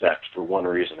respect for one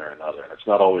reason or another. And it's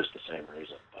not always the same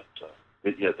reason,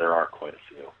 but yet there are quite a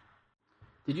few.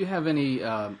 Did you have any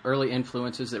early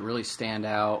influences that really stand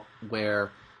out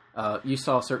where you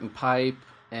saw a certain pipe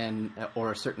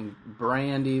or a certain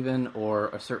brand even, or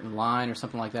a certain line or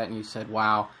something like that, and you said,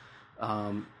 wow,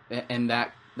 and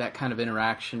that kind of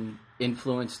interaction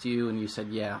influenced you, and you said,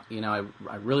 yeah,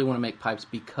 I really want to make pipes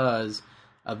because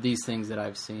of these things that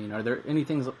I've seen? Are there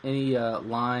any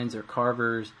lines or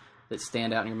carvers that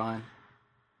stand out in your mind?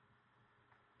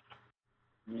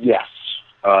 Yes.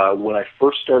 When I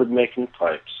first started making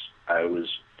pipes, I was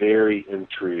very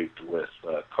intrigued with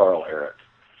Carl Eric,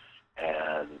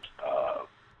 and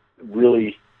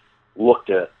really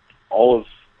looked at all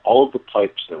of the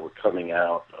pipes that were coming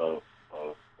out of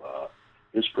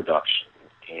his production,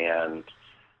 and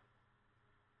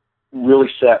really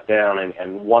sat down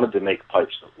and wanted to make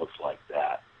pipes that looked like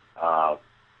that.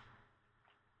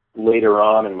 Later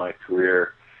on in my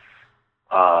career,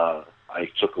 I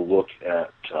took a look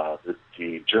at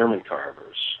the German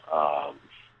carvers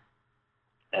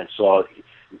and saw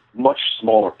much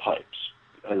smaller pipes,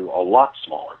 a lot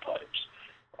smaller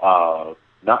pipes.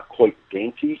 Not quite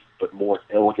dainty, but more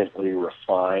elegantly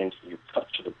refined. You cut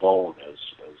to the bone, as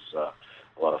a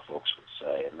lot of folks would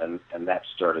say, and that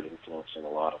started influencing a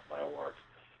lot of my work.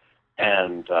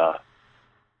 And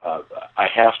I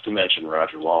have to mention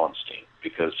Roger Wallenstein,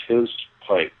 because his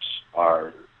pipes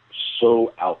are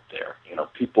so out there.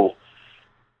 People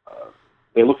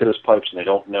they look at his pipes and they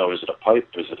don't know, is it a pipe?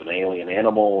 Is it an alien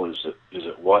animal? Is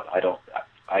it what?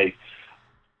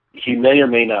 He may or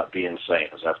may not be insane,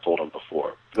 as I've told him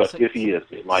before. But if he is,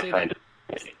 my kind of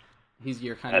insane. He's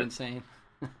your kind of insane?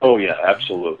 Oh, yeah,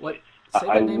 absolutely.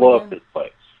 I love his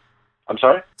pipes. I'm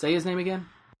sorry? Say his name again?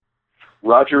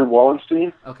 Roger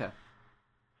Wallenstein. Okay.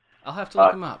 I'll have to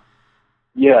look him up.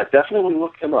 Yeah, definitely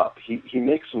look him up. He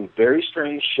makes some very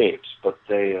strange shapes, but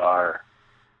they are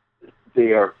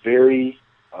very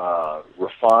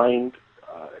refined.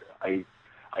 I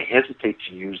hesitate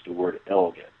to use the word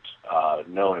elegant,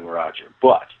 knowing Roger,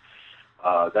 but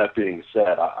that being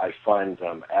said, I find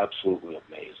them absolutely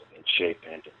amazing in shape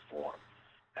and in form.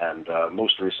 And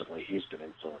most recently, he's been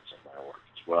influencing my work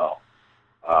as well.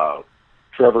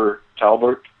 Trevor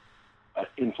Talbert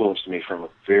influenced me from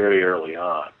very early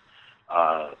on,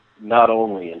 not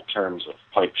only in terms of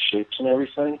pipe shapes and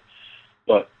everything,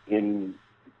 but in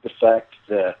the fact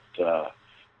that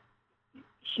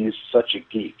he's such a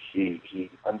geek. He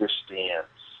understands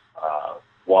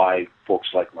why folks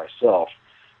like myself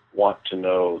want to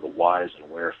know the whys and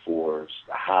wherefores,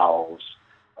 the hows.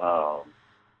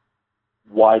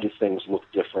 Why do things look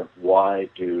different? Why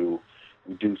do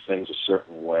we do things a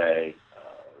certain way,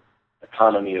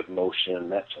 economy of motion,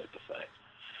 that type of thing.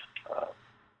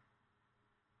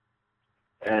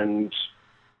 And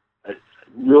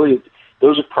really,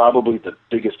 those are probably the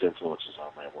biggest influences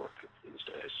on my work these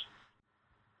days.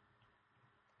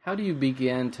 How do you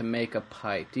begin to make a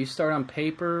pipe? Do you start on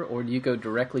paper, or do you go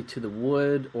directly to the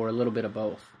wood, or a little bit of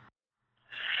both?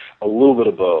 A little bit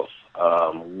of both.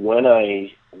 When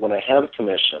I have a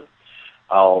commission,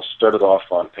 I'll start it off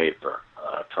on paper,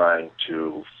 trying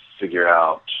to figure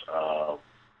out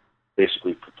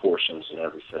basically proportions and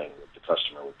everything that the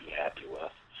customer would be happy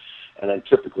with. And then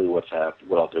typically what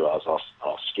I'll do is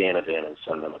I'll scan it in and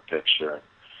send them a picture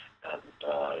and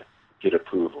get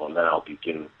approval, and then I'll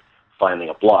begin finding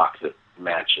a block that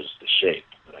matches the shape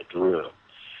that I drew.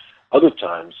 Other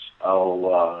times,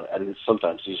 and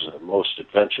sometimes these are the most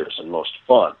adventurous and most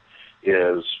fun,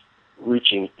 is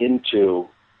reaching into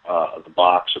the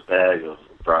box or bag of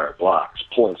briar blocks,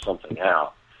 pulling something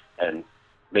out, and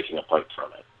making a pipe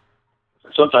from it.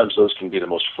 And sometimes those can be the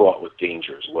most fraught with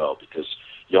danger as well, because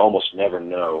you almost never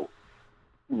know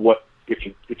what, if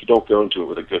you don't go into it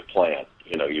with a good plan,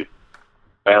 you're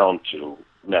bound to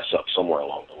mess up somewhere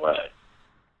along the way.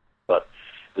 But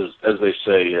as they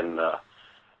say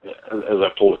as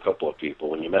I've told a couple of people,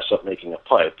 when you mess up making a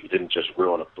pipe, you didn't just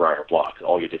ruin a briar block.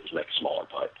 All you did was make a smaller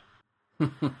pipe.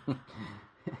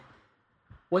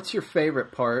 What's your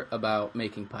favorite part about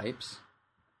making pipes?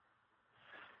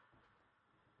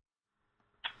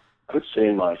 I would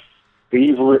say my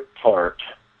favorite part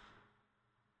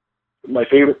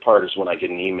is when I get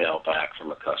an email back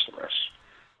from a customer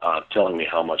telling me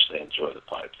how much they enjoy the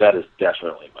pipe. That is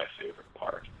definitely my favorite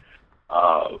part.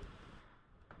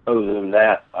 Other than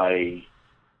that, I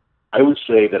would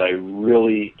say that I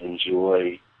really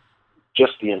enjoy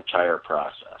just the entire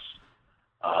process.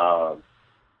 I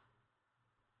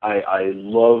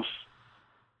love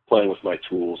playing with my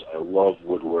tools. I love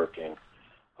woodworking.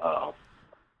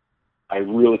 I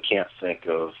really can't think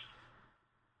of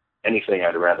anything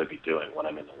I'd rather be doing when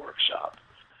I'm in the workshop.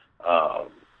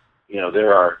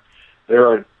 There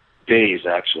are days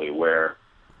actually where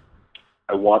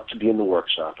I want to be in the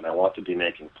workshop and I want to be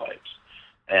making pipes,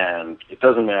 and it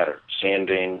doesn't matter,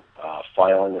 sanding,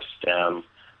 filing a stem,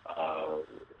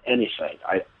 anything.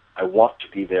 I want to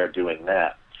be there doing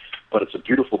that, but it's a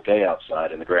beautiful day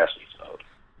outside and the grass needs mowed,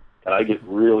 and I get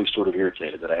really sort of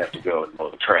irritated that I have to go and mow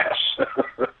the grass.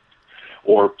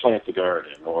 Or plant the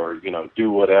garden, or do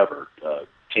whatever,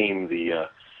 tame the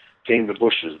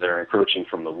bushes that are encroaching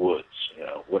from the woods.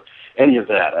 Any of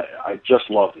that. I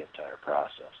just love the entire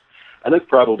process. I think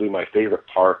probably my favorite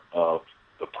part of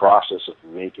the process of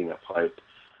making a pipe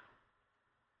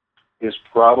is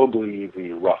probably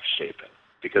the rough shaping,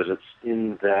 because it's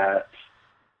in that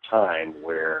time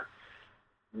where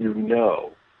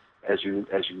as you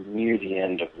near the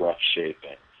end of rough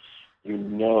shaping,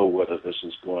 whether this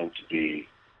is going to be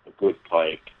a good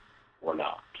pipe or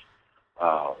not.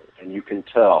 And you can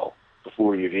tell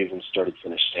before you've even started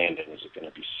finished sanding, is it going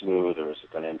to be smooth or is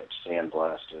it going to end up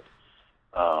sandblasted?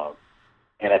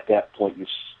 And at that point, you've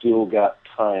still got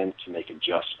time to make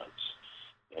adjustments.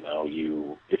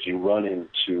 If you run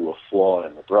into a flaw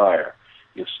in the briar,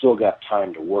 you've still got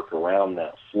time to work around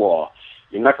that flaw.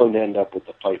 You're not going to end up with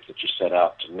the pipe that you set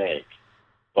out to make,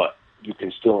 but you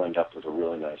can still end up with a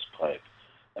really nice pipe.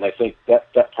 And I think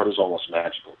that part is almost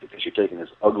magical, because you're taking this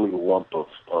ugly lump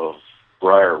of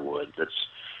briarwood that's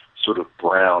sort of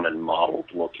brown and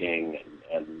mottled looking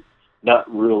and not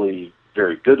really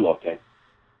very good looking,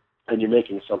 and you're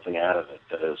making something out of it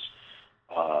that has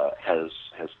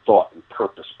thought and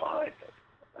purpose behind it.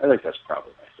 I think that's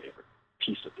probably my favorite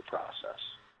piece of the process.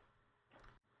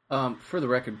 For the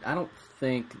record, I don't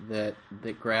think that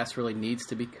grass really needs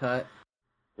to be cut.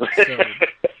 So.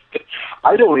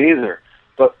 I don't either,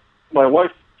 but my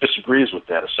wife disagrees with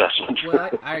that assessment. Well,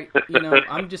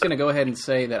 I'm just going to go ahead and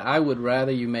say that I would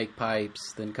rather you make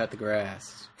pipes than cut the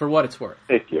grass, for what it's worth.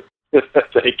 Thank you.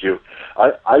 Thank you.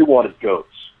 I wanted goats,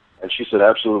 and she said,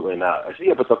 absolutely not. I said,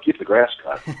 yeah, but they'll keep the grass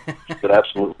cut. She said,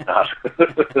 absolutely not.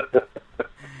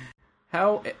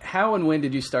 How and when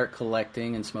did you start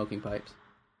collecting and smoking pipes?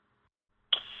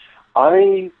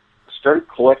 I started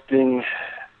collecting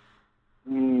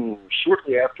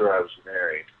shortly after I was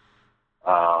married.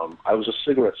 I was a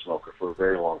cigarette smoker for a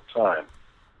very long time,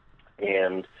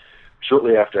 and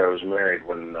shortly after I was married,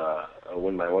 when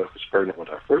my wife was pregnant with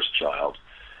our first child,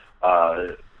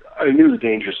 I knew the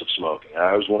dangers of smoking.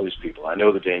 I was one of these people. I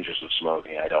know the dangers of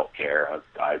smoking. I don't care.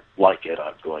 I like it.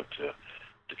 I'm going to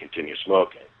continue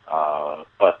smoking.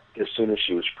 But as soon as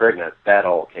she was pregnant, that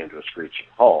all came to a screeching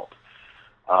halt.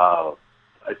 I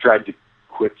tried to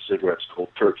quit cigarettes cold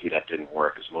turkey. That didn't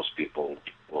work, as most people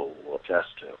will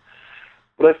attest to.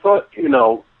 But I thought,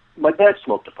 my dad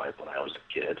smoked a pipe when I was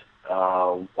a kid.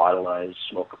 Why don't I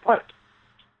smoke a pipe?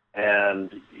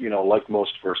 And, like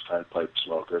most first-time pipe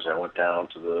smokers, I went down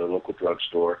to the local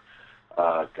drugstore,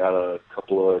 got a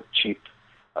couple of cheap,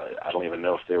 I don't even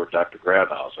know if they were Dr.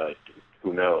 Grabhouse,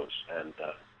 who knows, and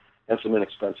some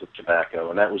inexpensive tobacco,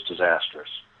 and that was disastrous.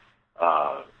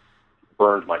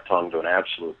 Burned my tongue to an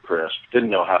absolute crisp, didn't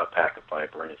know how to pack a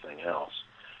pipe or anything else,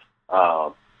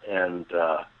 and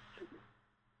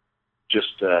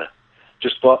just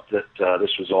thought that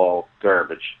this was all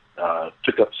garbage.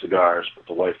 Took up cigars, but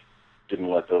the wife didn't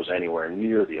let those anywhere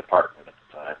near the apartment at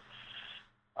the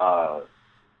time.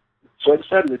 So I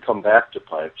decided to come back to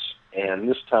pipes, and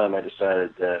this time I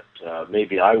decided that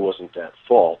maybe I wasn't at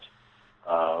fault.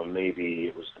 Maybe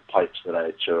it was the pipes that I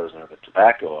had chosen or the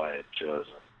tobacco I had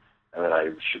chosen, and that I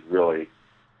should really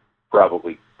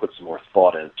probably put some more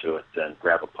thought into it than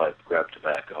grab a pipe, grab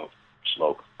tobacco,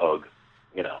 smoke, hug,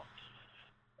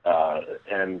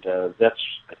 And that's,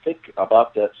 I think,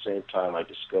 about that same time I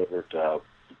discovered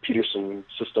Peterson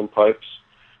system pipes,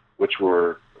 which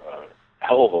were a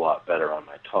hell of a lot better on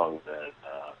my tongue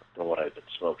than what I'd been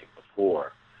smoking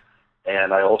before.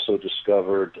 And I also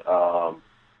discovered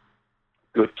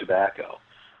good tobacco.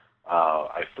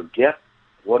 I forget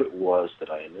what it was that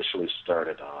I initially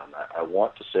started on. I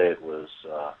want to say it was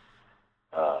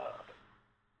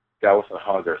Gowith and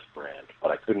Hogarth brand,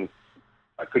 but I couldn't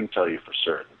tell you for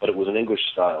certain. But it was an English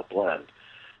style blend,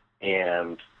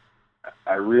 and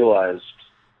I realized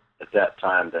at that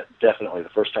time that definitely the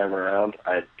first time around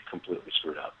I had completely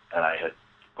screwed up, and I had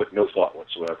put no thought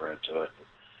whatsoever into it,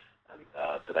 and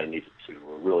that I needed to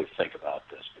really think about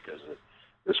this, because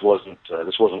this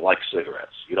wasn't like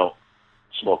cigarettes. You don't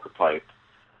smoke a pipe,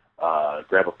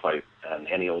 grab a pipe and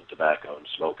any old tobacco and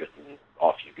smoke it, and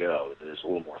off you go. There's a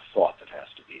little more thought that has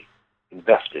to be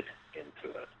invested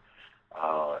into it.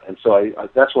 And so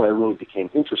that's when I really became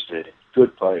interested in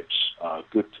good pipes,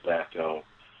 good tobacco,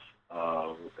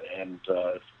 and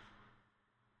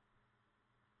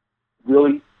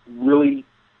really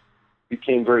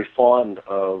became very fond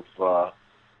of,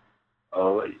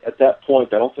 at that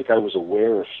point, I don't think I was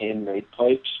aware of handmade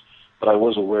pipes, but I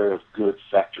was aware of good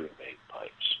factory-made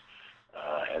pipes.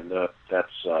 And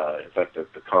that's, in fact,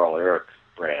 the Carl Eric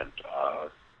brand.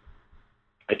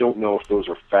 I don't know if those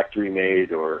are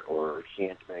factory-made or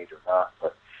handmade or not,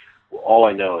 but all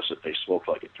I know is that they smoke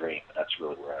like a dream. And that's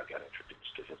really where I got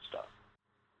introduced to his stuff.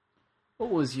 What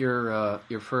was your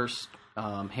first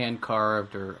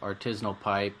hand-carved or artisanal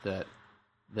pipe that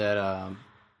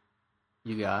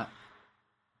you got?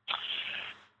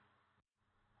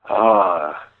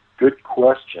 Good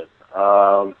question.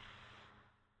 I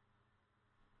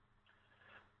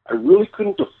really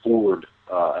couldn't afford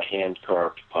a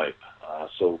hand-carved pipe,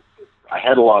 so I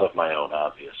had a lot of my own,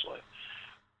 obviously.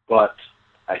 But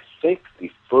I think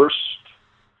the first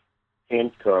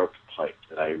hand-carved pipe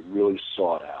that I really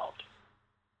sought out,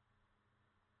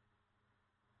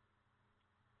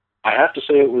 I have to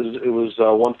say it was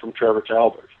one from Trevor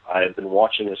Talbert. I had been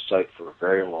watching his site for a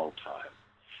very long time,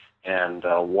 and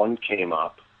one came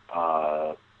up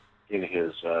in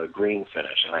his green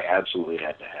finish, and I absolutely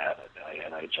had to have it,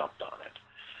 and I jumped on it.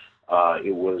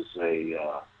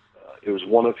 It was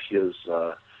one of his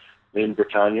Maine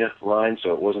Britannia line,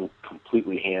 so it wasn't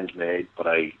completely handmade, but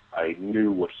I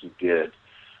knew what he did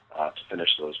to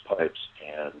finish those pipes,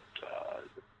 and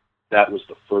that was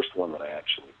the first one that I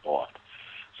actually bought.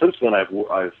 Since then, I've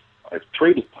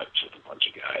traded pipes with a bunch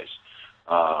of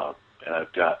guys, and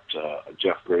I've got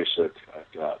Jeff Graysick.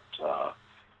 I've got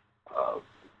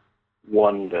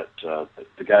one that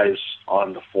the guys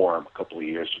on the forum a couple of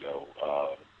years ago,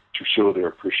 to show their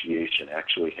appreciation,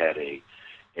 actually had a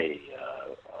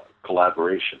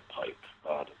collaboration pipe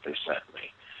that they sent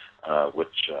me,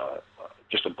 which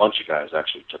just a bunch of guys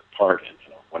actually took part in.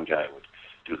 One guy would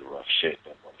do the rough shape,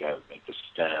 and one guy would make the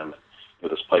stem,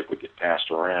 and this pipe would get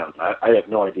passed around. I have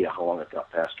no idea how long it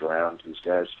got passed around to these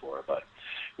guys for, but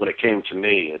when it came to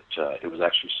me, it was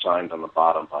actually signed on the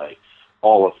bottom by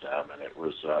all of them, and it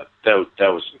was that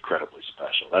was incredibly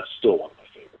special. That's still one of my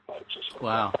favorite pipes.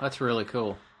 Wow, that's really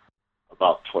cool.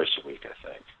 About twice a week, I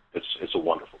think. It's a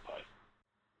wonderful pipe.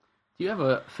 Do you have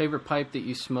a favorite pipe that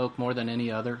you smoke more than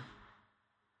any other?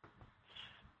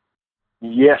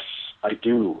 Yes, I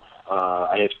do.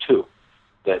 I have two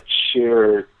that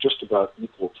share just about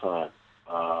equal time.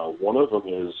 One of them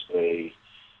is a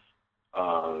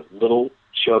little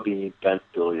chubby bent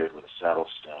billiard with a saddle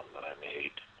stem that I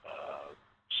made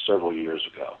several years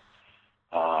ago.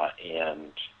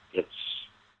 And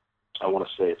I want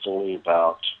to say it's only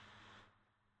about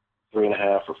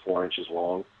 3.5 or 4 inches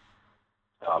long,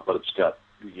 but it's got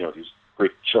these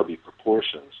great chubby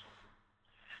proportions.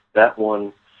 That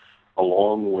one,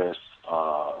 along with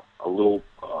a little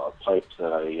pipe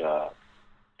that I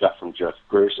got from Jeff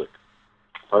Grasick,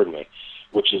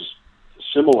 which is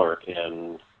similar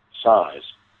in size,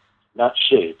 not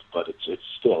shape, but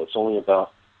it's only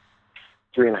about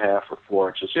 3.5 or 4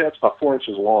 inches. Yeah, it's about 4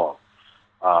 inches long,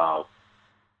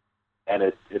 and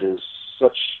it is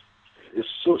such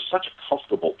a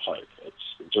comfortable pipe.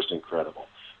 It's just incredible.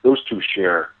 Those two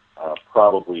share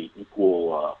probably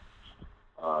equal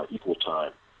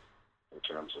time in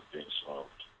terms of being smoked.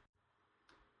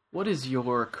 What is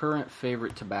your current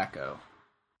favorite tobacco?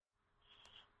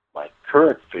 My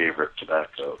current favorite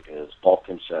tobacco is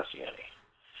Balkan Sassiani,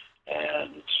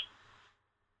 and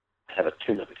I have a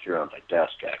tin of it here on my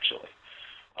desk, actually.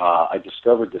 I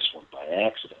discovered this one by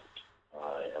accident,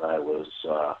 and I was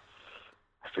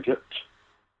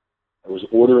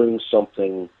ordering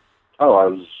something. I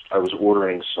was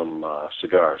ordering some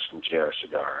cigars from JR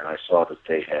Cigar, and I saw that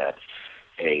they had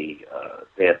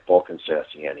Balkan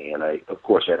Sassiani, and I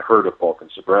had heard of Balkan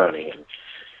Sobrani, and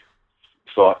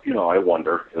thought, I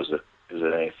wonder, is it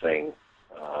anything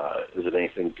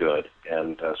good?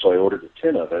 And so I ordered a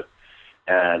tin of it,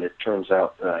 and it turns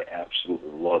out that I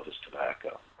absolutely love this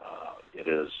tobacco.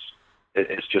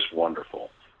 It's just wonderful.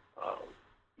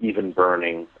 Even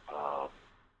burning,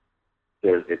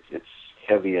 it's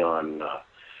heavy on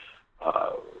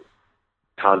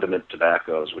condiment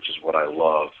tobaccos, which is what I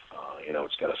love.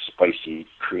 It's got a spicy,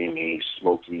 creamy,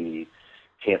 smoky,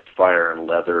 campfire and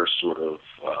leather sort of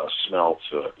smell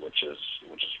to it, which is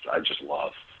I just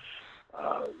love.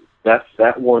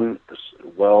 That one, as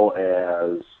well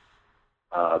as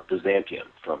Byzantium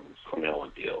from Cornell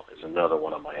and Diehl, is another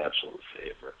one of my absolute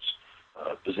favorites.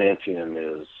 Byzantium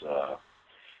is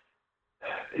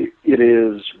it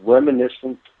is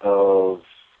reminiscent of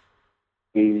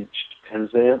aged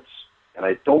Penzance, and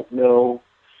I don't know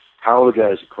how the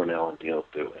guys at Cornell and Diehl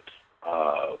do it,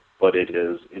 but it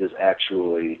is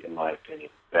actually, in my opinion,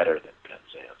 better than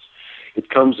Penzance. It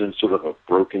comes in sort of a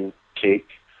broken cake.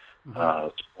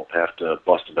 We'll have to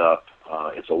bust it up.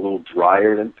 It's a little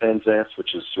drier than Penzance,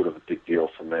 which is sort of a big deal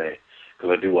for me,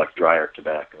 because I do like drier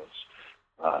tobaccos.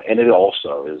 And it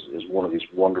also is one of these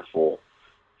wonderful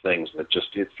things that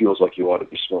it feels like you ought to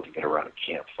be smoking it around a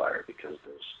campfire, because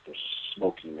there's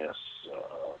smokiness,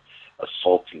 a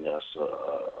saltiness,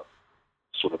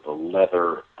 sort of a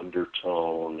leather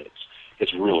undertone.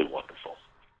 It's really wonderful.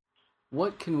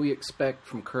 What can we expect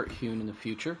from Kurt Huhn in the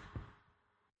future?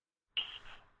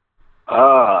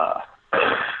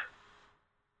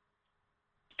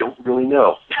 Don't really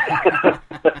know.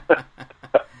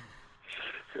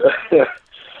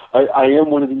 I am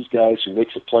one of these guys who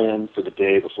makes a plan for the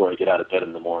day before I get out of bed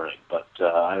in the morning, but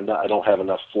I don't have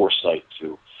enough foresight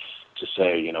to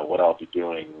say, what I'll be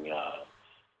doing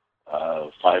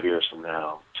 5 years from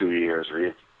now, 2 years,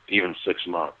 or even 6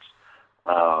 months.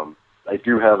 I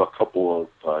do have a couple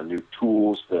of new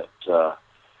tools that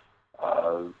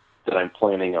I'm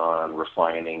planning on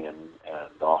refining and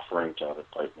offering to other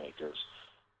pipe makers.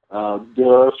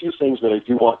 There are a few things that I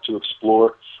do want to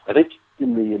explore. I think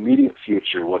in the immediate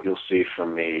future, what you'll see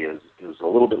from me is a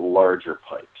little bit larger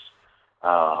pipes.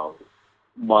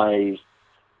 My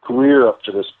career up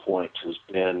to this point has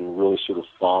been really sort of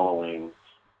following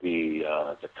the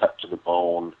cut to the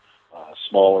bone,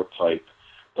 smaller pipe.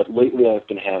 But lately I've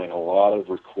been having a lot of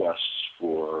requests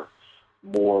for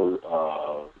more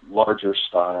larger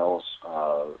styles,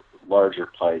 larger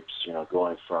pipes,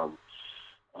 going from,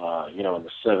 in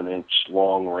the 7-inch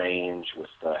long range with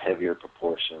heavier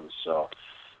proportions. So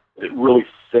really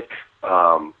thick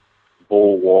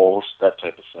bowl walls, that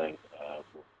type of thing,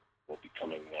 will be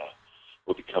coming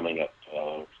up.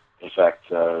 In fact,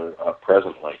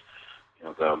 presently,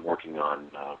 I'm working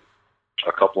on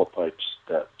a couple of pipes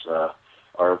that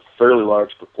are a fairly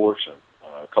large proportion,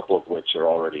 a couple of which are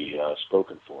already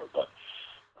spoken for. But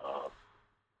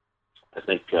I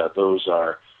think those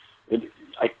are.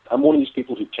 I'm one of these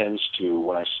people who tends to,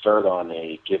 when I start on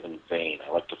a given vein,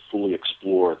 I like to fully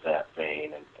explore that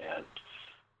vein and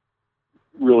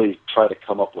really try to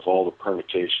come up with all the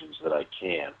permutations that I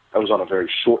can. I was on a very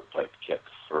short pipe kick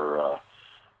for,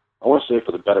 I want to say,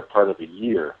 for the better part of a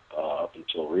year up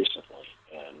until recently,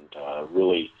 and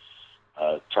really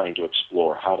trying to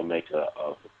explore how to make a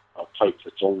pipe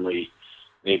that's only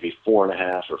maybe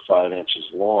 4.5 or 5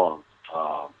 inches long.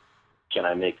 Can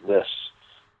I make this,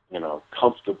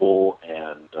 comfortable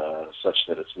and such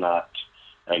that it's not,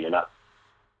 you're not,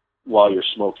 while you're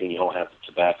smoking, you don't have the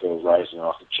tobacco rising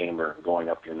off the chamber and going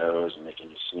up your nose and making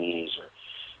you sneeze or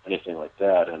anything like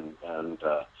that. And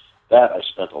that I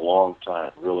spent a long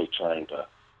time really trying to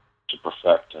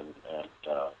perfect and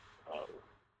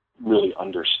really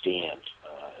understand.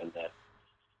 And that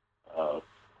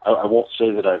I won't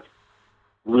say that I've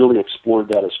really explored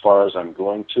that as far as I'm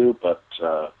going to, but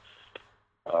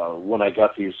when I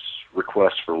got these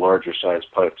requests for larger size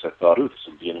pipes, I thought, ooh, this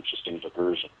would be an interesting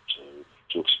diversion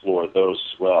to explore those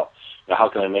as well. Now, how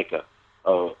can I make a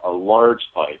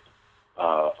large pipe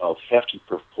of hefty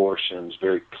proportions,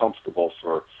 very comfortable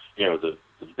for, the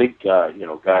big guy,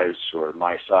 guys who are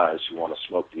my size who want to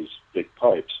smoke these big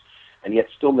pipes, and yet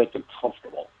still make them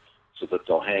comfortable so that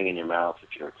they'll hang in your mouth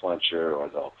if you're a clencher, or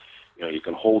they'll, you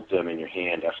can hold them in your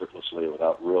hand effortlessly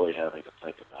without really having to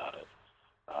think about it.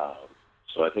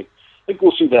 So I think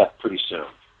we'll see that pretty soon.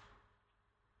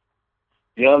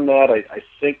 Beyond that, I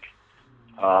think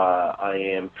I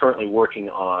am currently working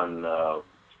on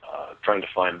trying to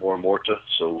find more Morta,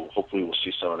 so hopefully we'll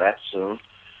see some of that soon.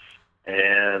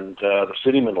 And the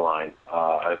Cinnamon line,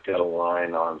 I've got a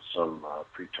line on some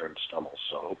pre-turned stummels,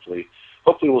 so hopefully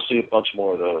we'll see a bunch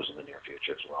more of those in the near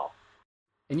future as well.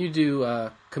 And you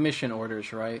do commission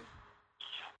orders, right?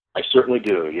 I certainly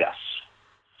do, yes.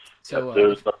 So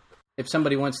if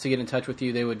somebody wants to get in touch with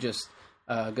you, they would just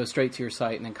go straight to your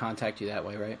site and then contact you that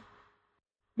way, right?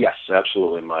 Yes,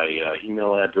 absolutely. My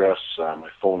email address,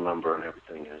 my phone number, and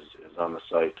everything is on the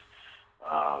site.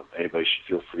 Anybody should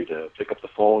feel free to pick up the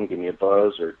phone, give me a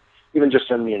buzz, or even just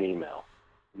send me an email.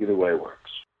 Either way works.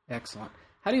 Excellent.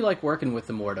 How do you like working with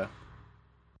the Morta?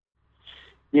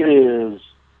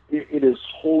 It is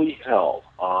holy hell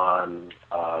on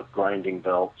grinding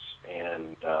belts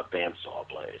and bandsaw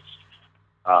blades.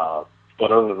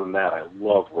 But other than that, I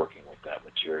love working with that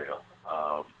material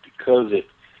because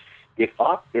it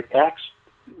acts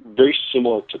very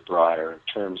similar to briar in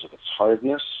terms of its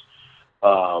hardness,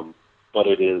 but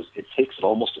it takes it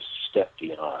almost a step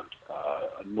beyond.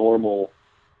 A normal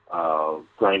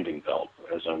grinding belt,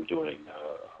 as I'm doing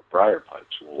briar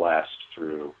pipes, will last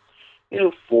through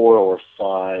 4 or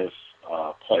 5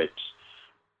 pipes,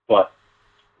 but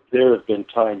there have been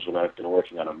times when I've been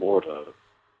working on a Morta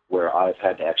where I've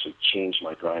had to actually change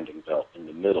my grinding belt in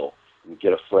the middle and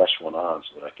get a fresh one on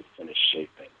so that I could finish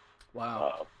shaping.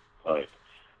 Wow. Pipe.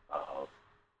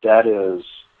 That is,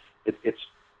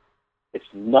 it's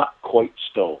not quite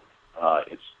stone.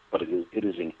 But it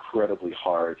is incredibly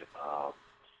hard.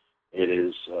 It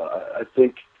is, I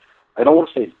think, I don't want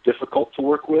to say it's difficult to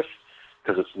work with,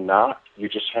 because it's not. You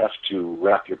just have to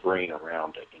wrap your brain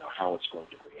around it, how it's going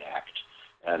to react.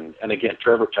 And again,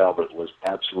 Trevor Talbot was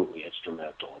absolutely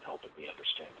instrumental in helping me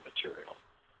understand the material.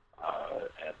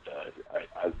 And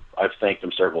I've thanked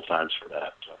him several times for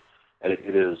that. And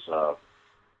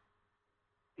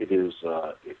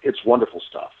it's wonderful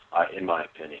stuff, in my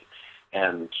opinion.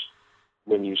 And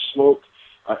when you smoke,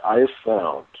 I have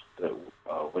found that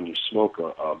when you smoke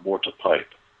a Morta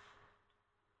pipe,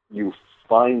 you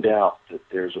find out that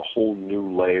there's a whole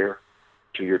new layer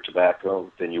to your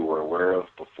tobacco than you were aware of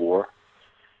before.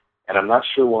 And I'm not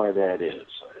sure why that is.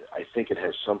 I think it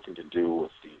has something to do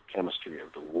with the chemistry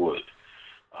of the wood.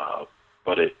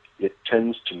 But it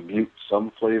tends to mute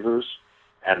some flavors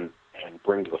and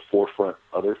bring to the forefront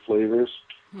other flavors.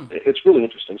 It's really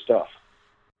interesting stuff.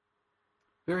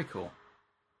 Very cool.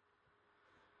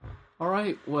 All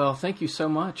right. Well, thank you so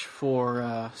much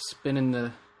for spending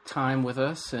the time with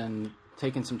us and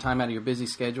taking some time out of your busy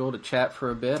schedule to chat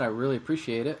for a bit. I really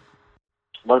appreciate it.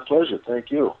 My pleasure.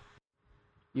 Thank you.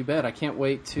 You bet. I can't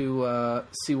wait to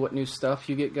see what new stuff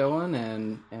you get going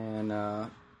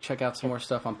and check out some more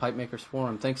stuff on Pipe Makers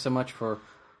Forum. Thanks so much for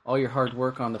all your hard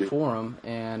work on the forum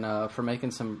and for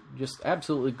making some just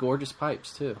absolutely gorgeous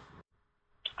pipes, too.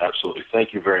 Absolutely.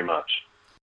 Thank you very much.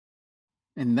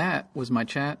 And that was my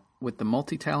chat with the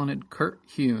multi-talented Kurt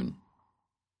Hune.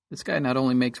 This guy not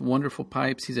only makes wonderful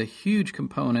pipes, he's a huge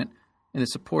component in the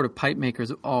support of pipe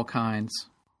makers of all kinds.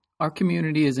 Our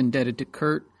community is indebted to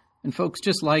Kurt and folks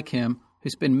just like him who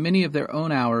spend many of their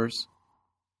own hours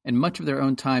and much of their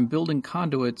own time building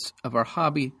conduits of our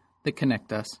hobby that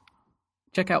connect us.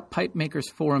 Check out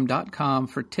pipemakersforum.com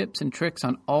for tips and tricks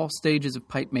on all stages of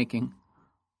pipe making.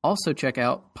 Also check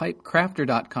out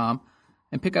pipecrafter.com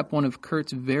and pick up one of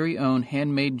Kurt's very own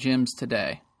handmade gems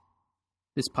today.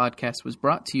 This podcast was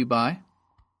brought to you by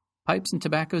Pipes and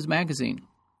Tobaccos Magazine.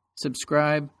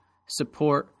 Subscribe,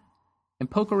 support, and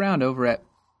poke around over at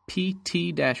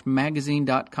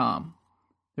pt-magazine.com.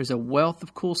 There's a wealth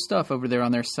of cool stuff over there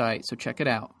on their site, so check it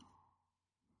out.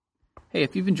 Hey,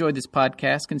 if you've enjoyed this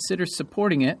podcast, consider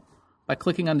supporting it by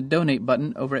clicking on the donate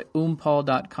button over at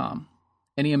oompal.com.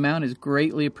 Any amount is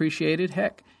greatly appreciated.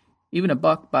 Heck, even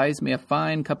 $1 buys me a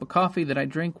fine cup of coffee that I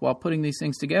drink while putting these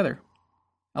things together.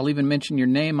 I'll even mention your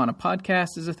name on a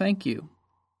podcast as a thank you.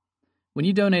 When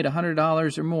you donate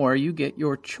 $100 or more, you get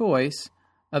your choice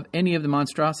of any of the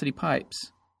monstrosity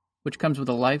pipes, which comes with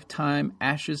a lifetime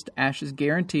ashes-to-ashes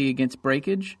guarantee against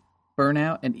breakage,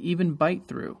 burnout, and even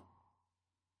bite-through.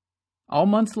 All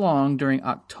month long during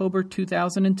October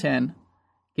 2010,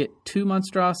 get 2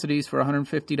 monstrosities for a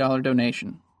 $150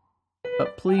 donation.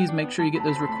 But please make sure you get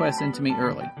those requests into me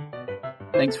early.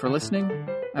 Thanks for listening.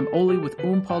 I'm Oli with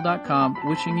oompal.com,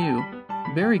 wishing you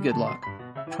very good luck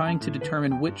trying to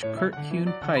determine which Kurt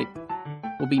Kuehn pipe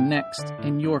will be next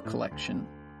in your collection.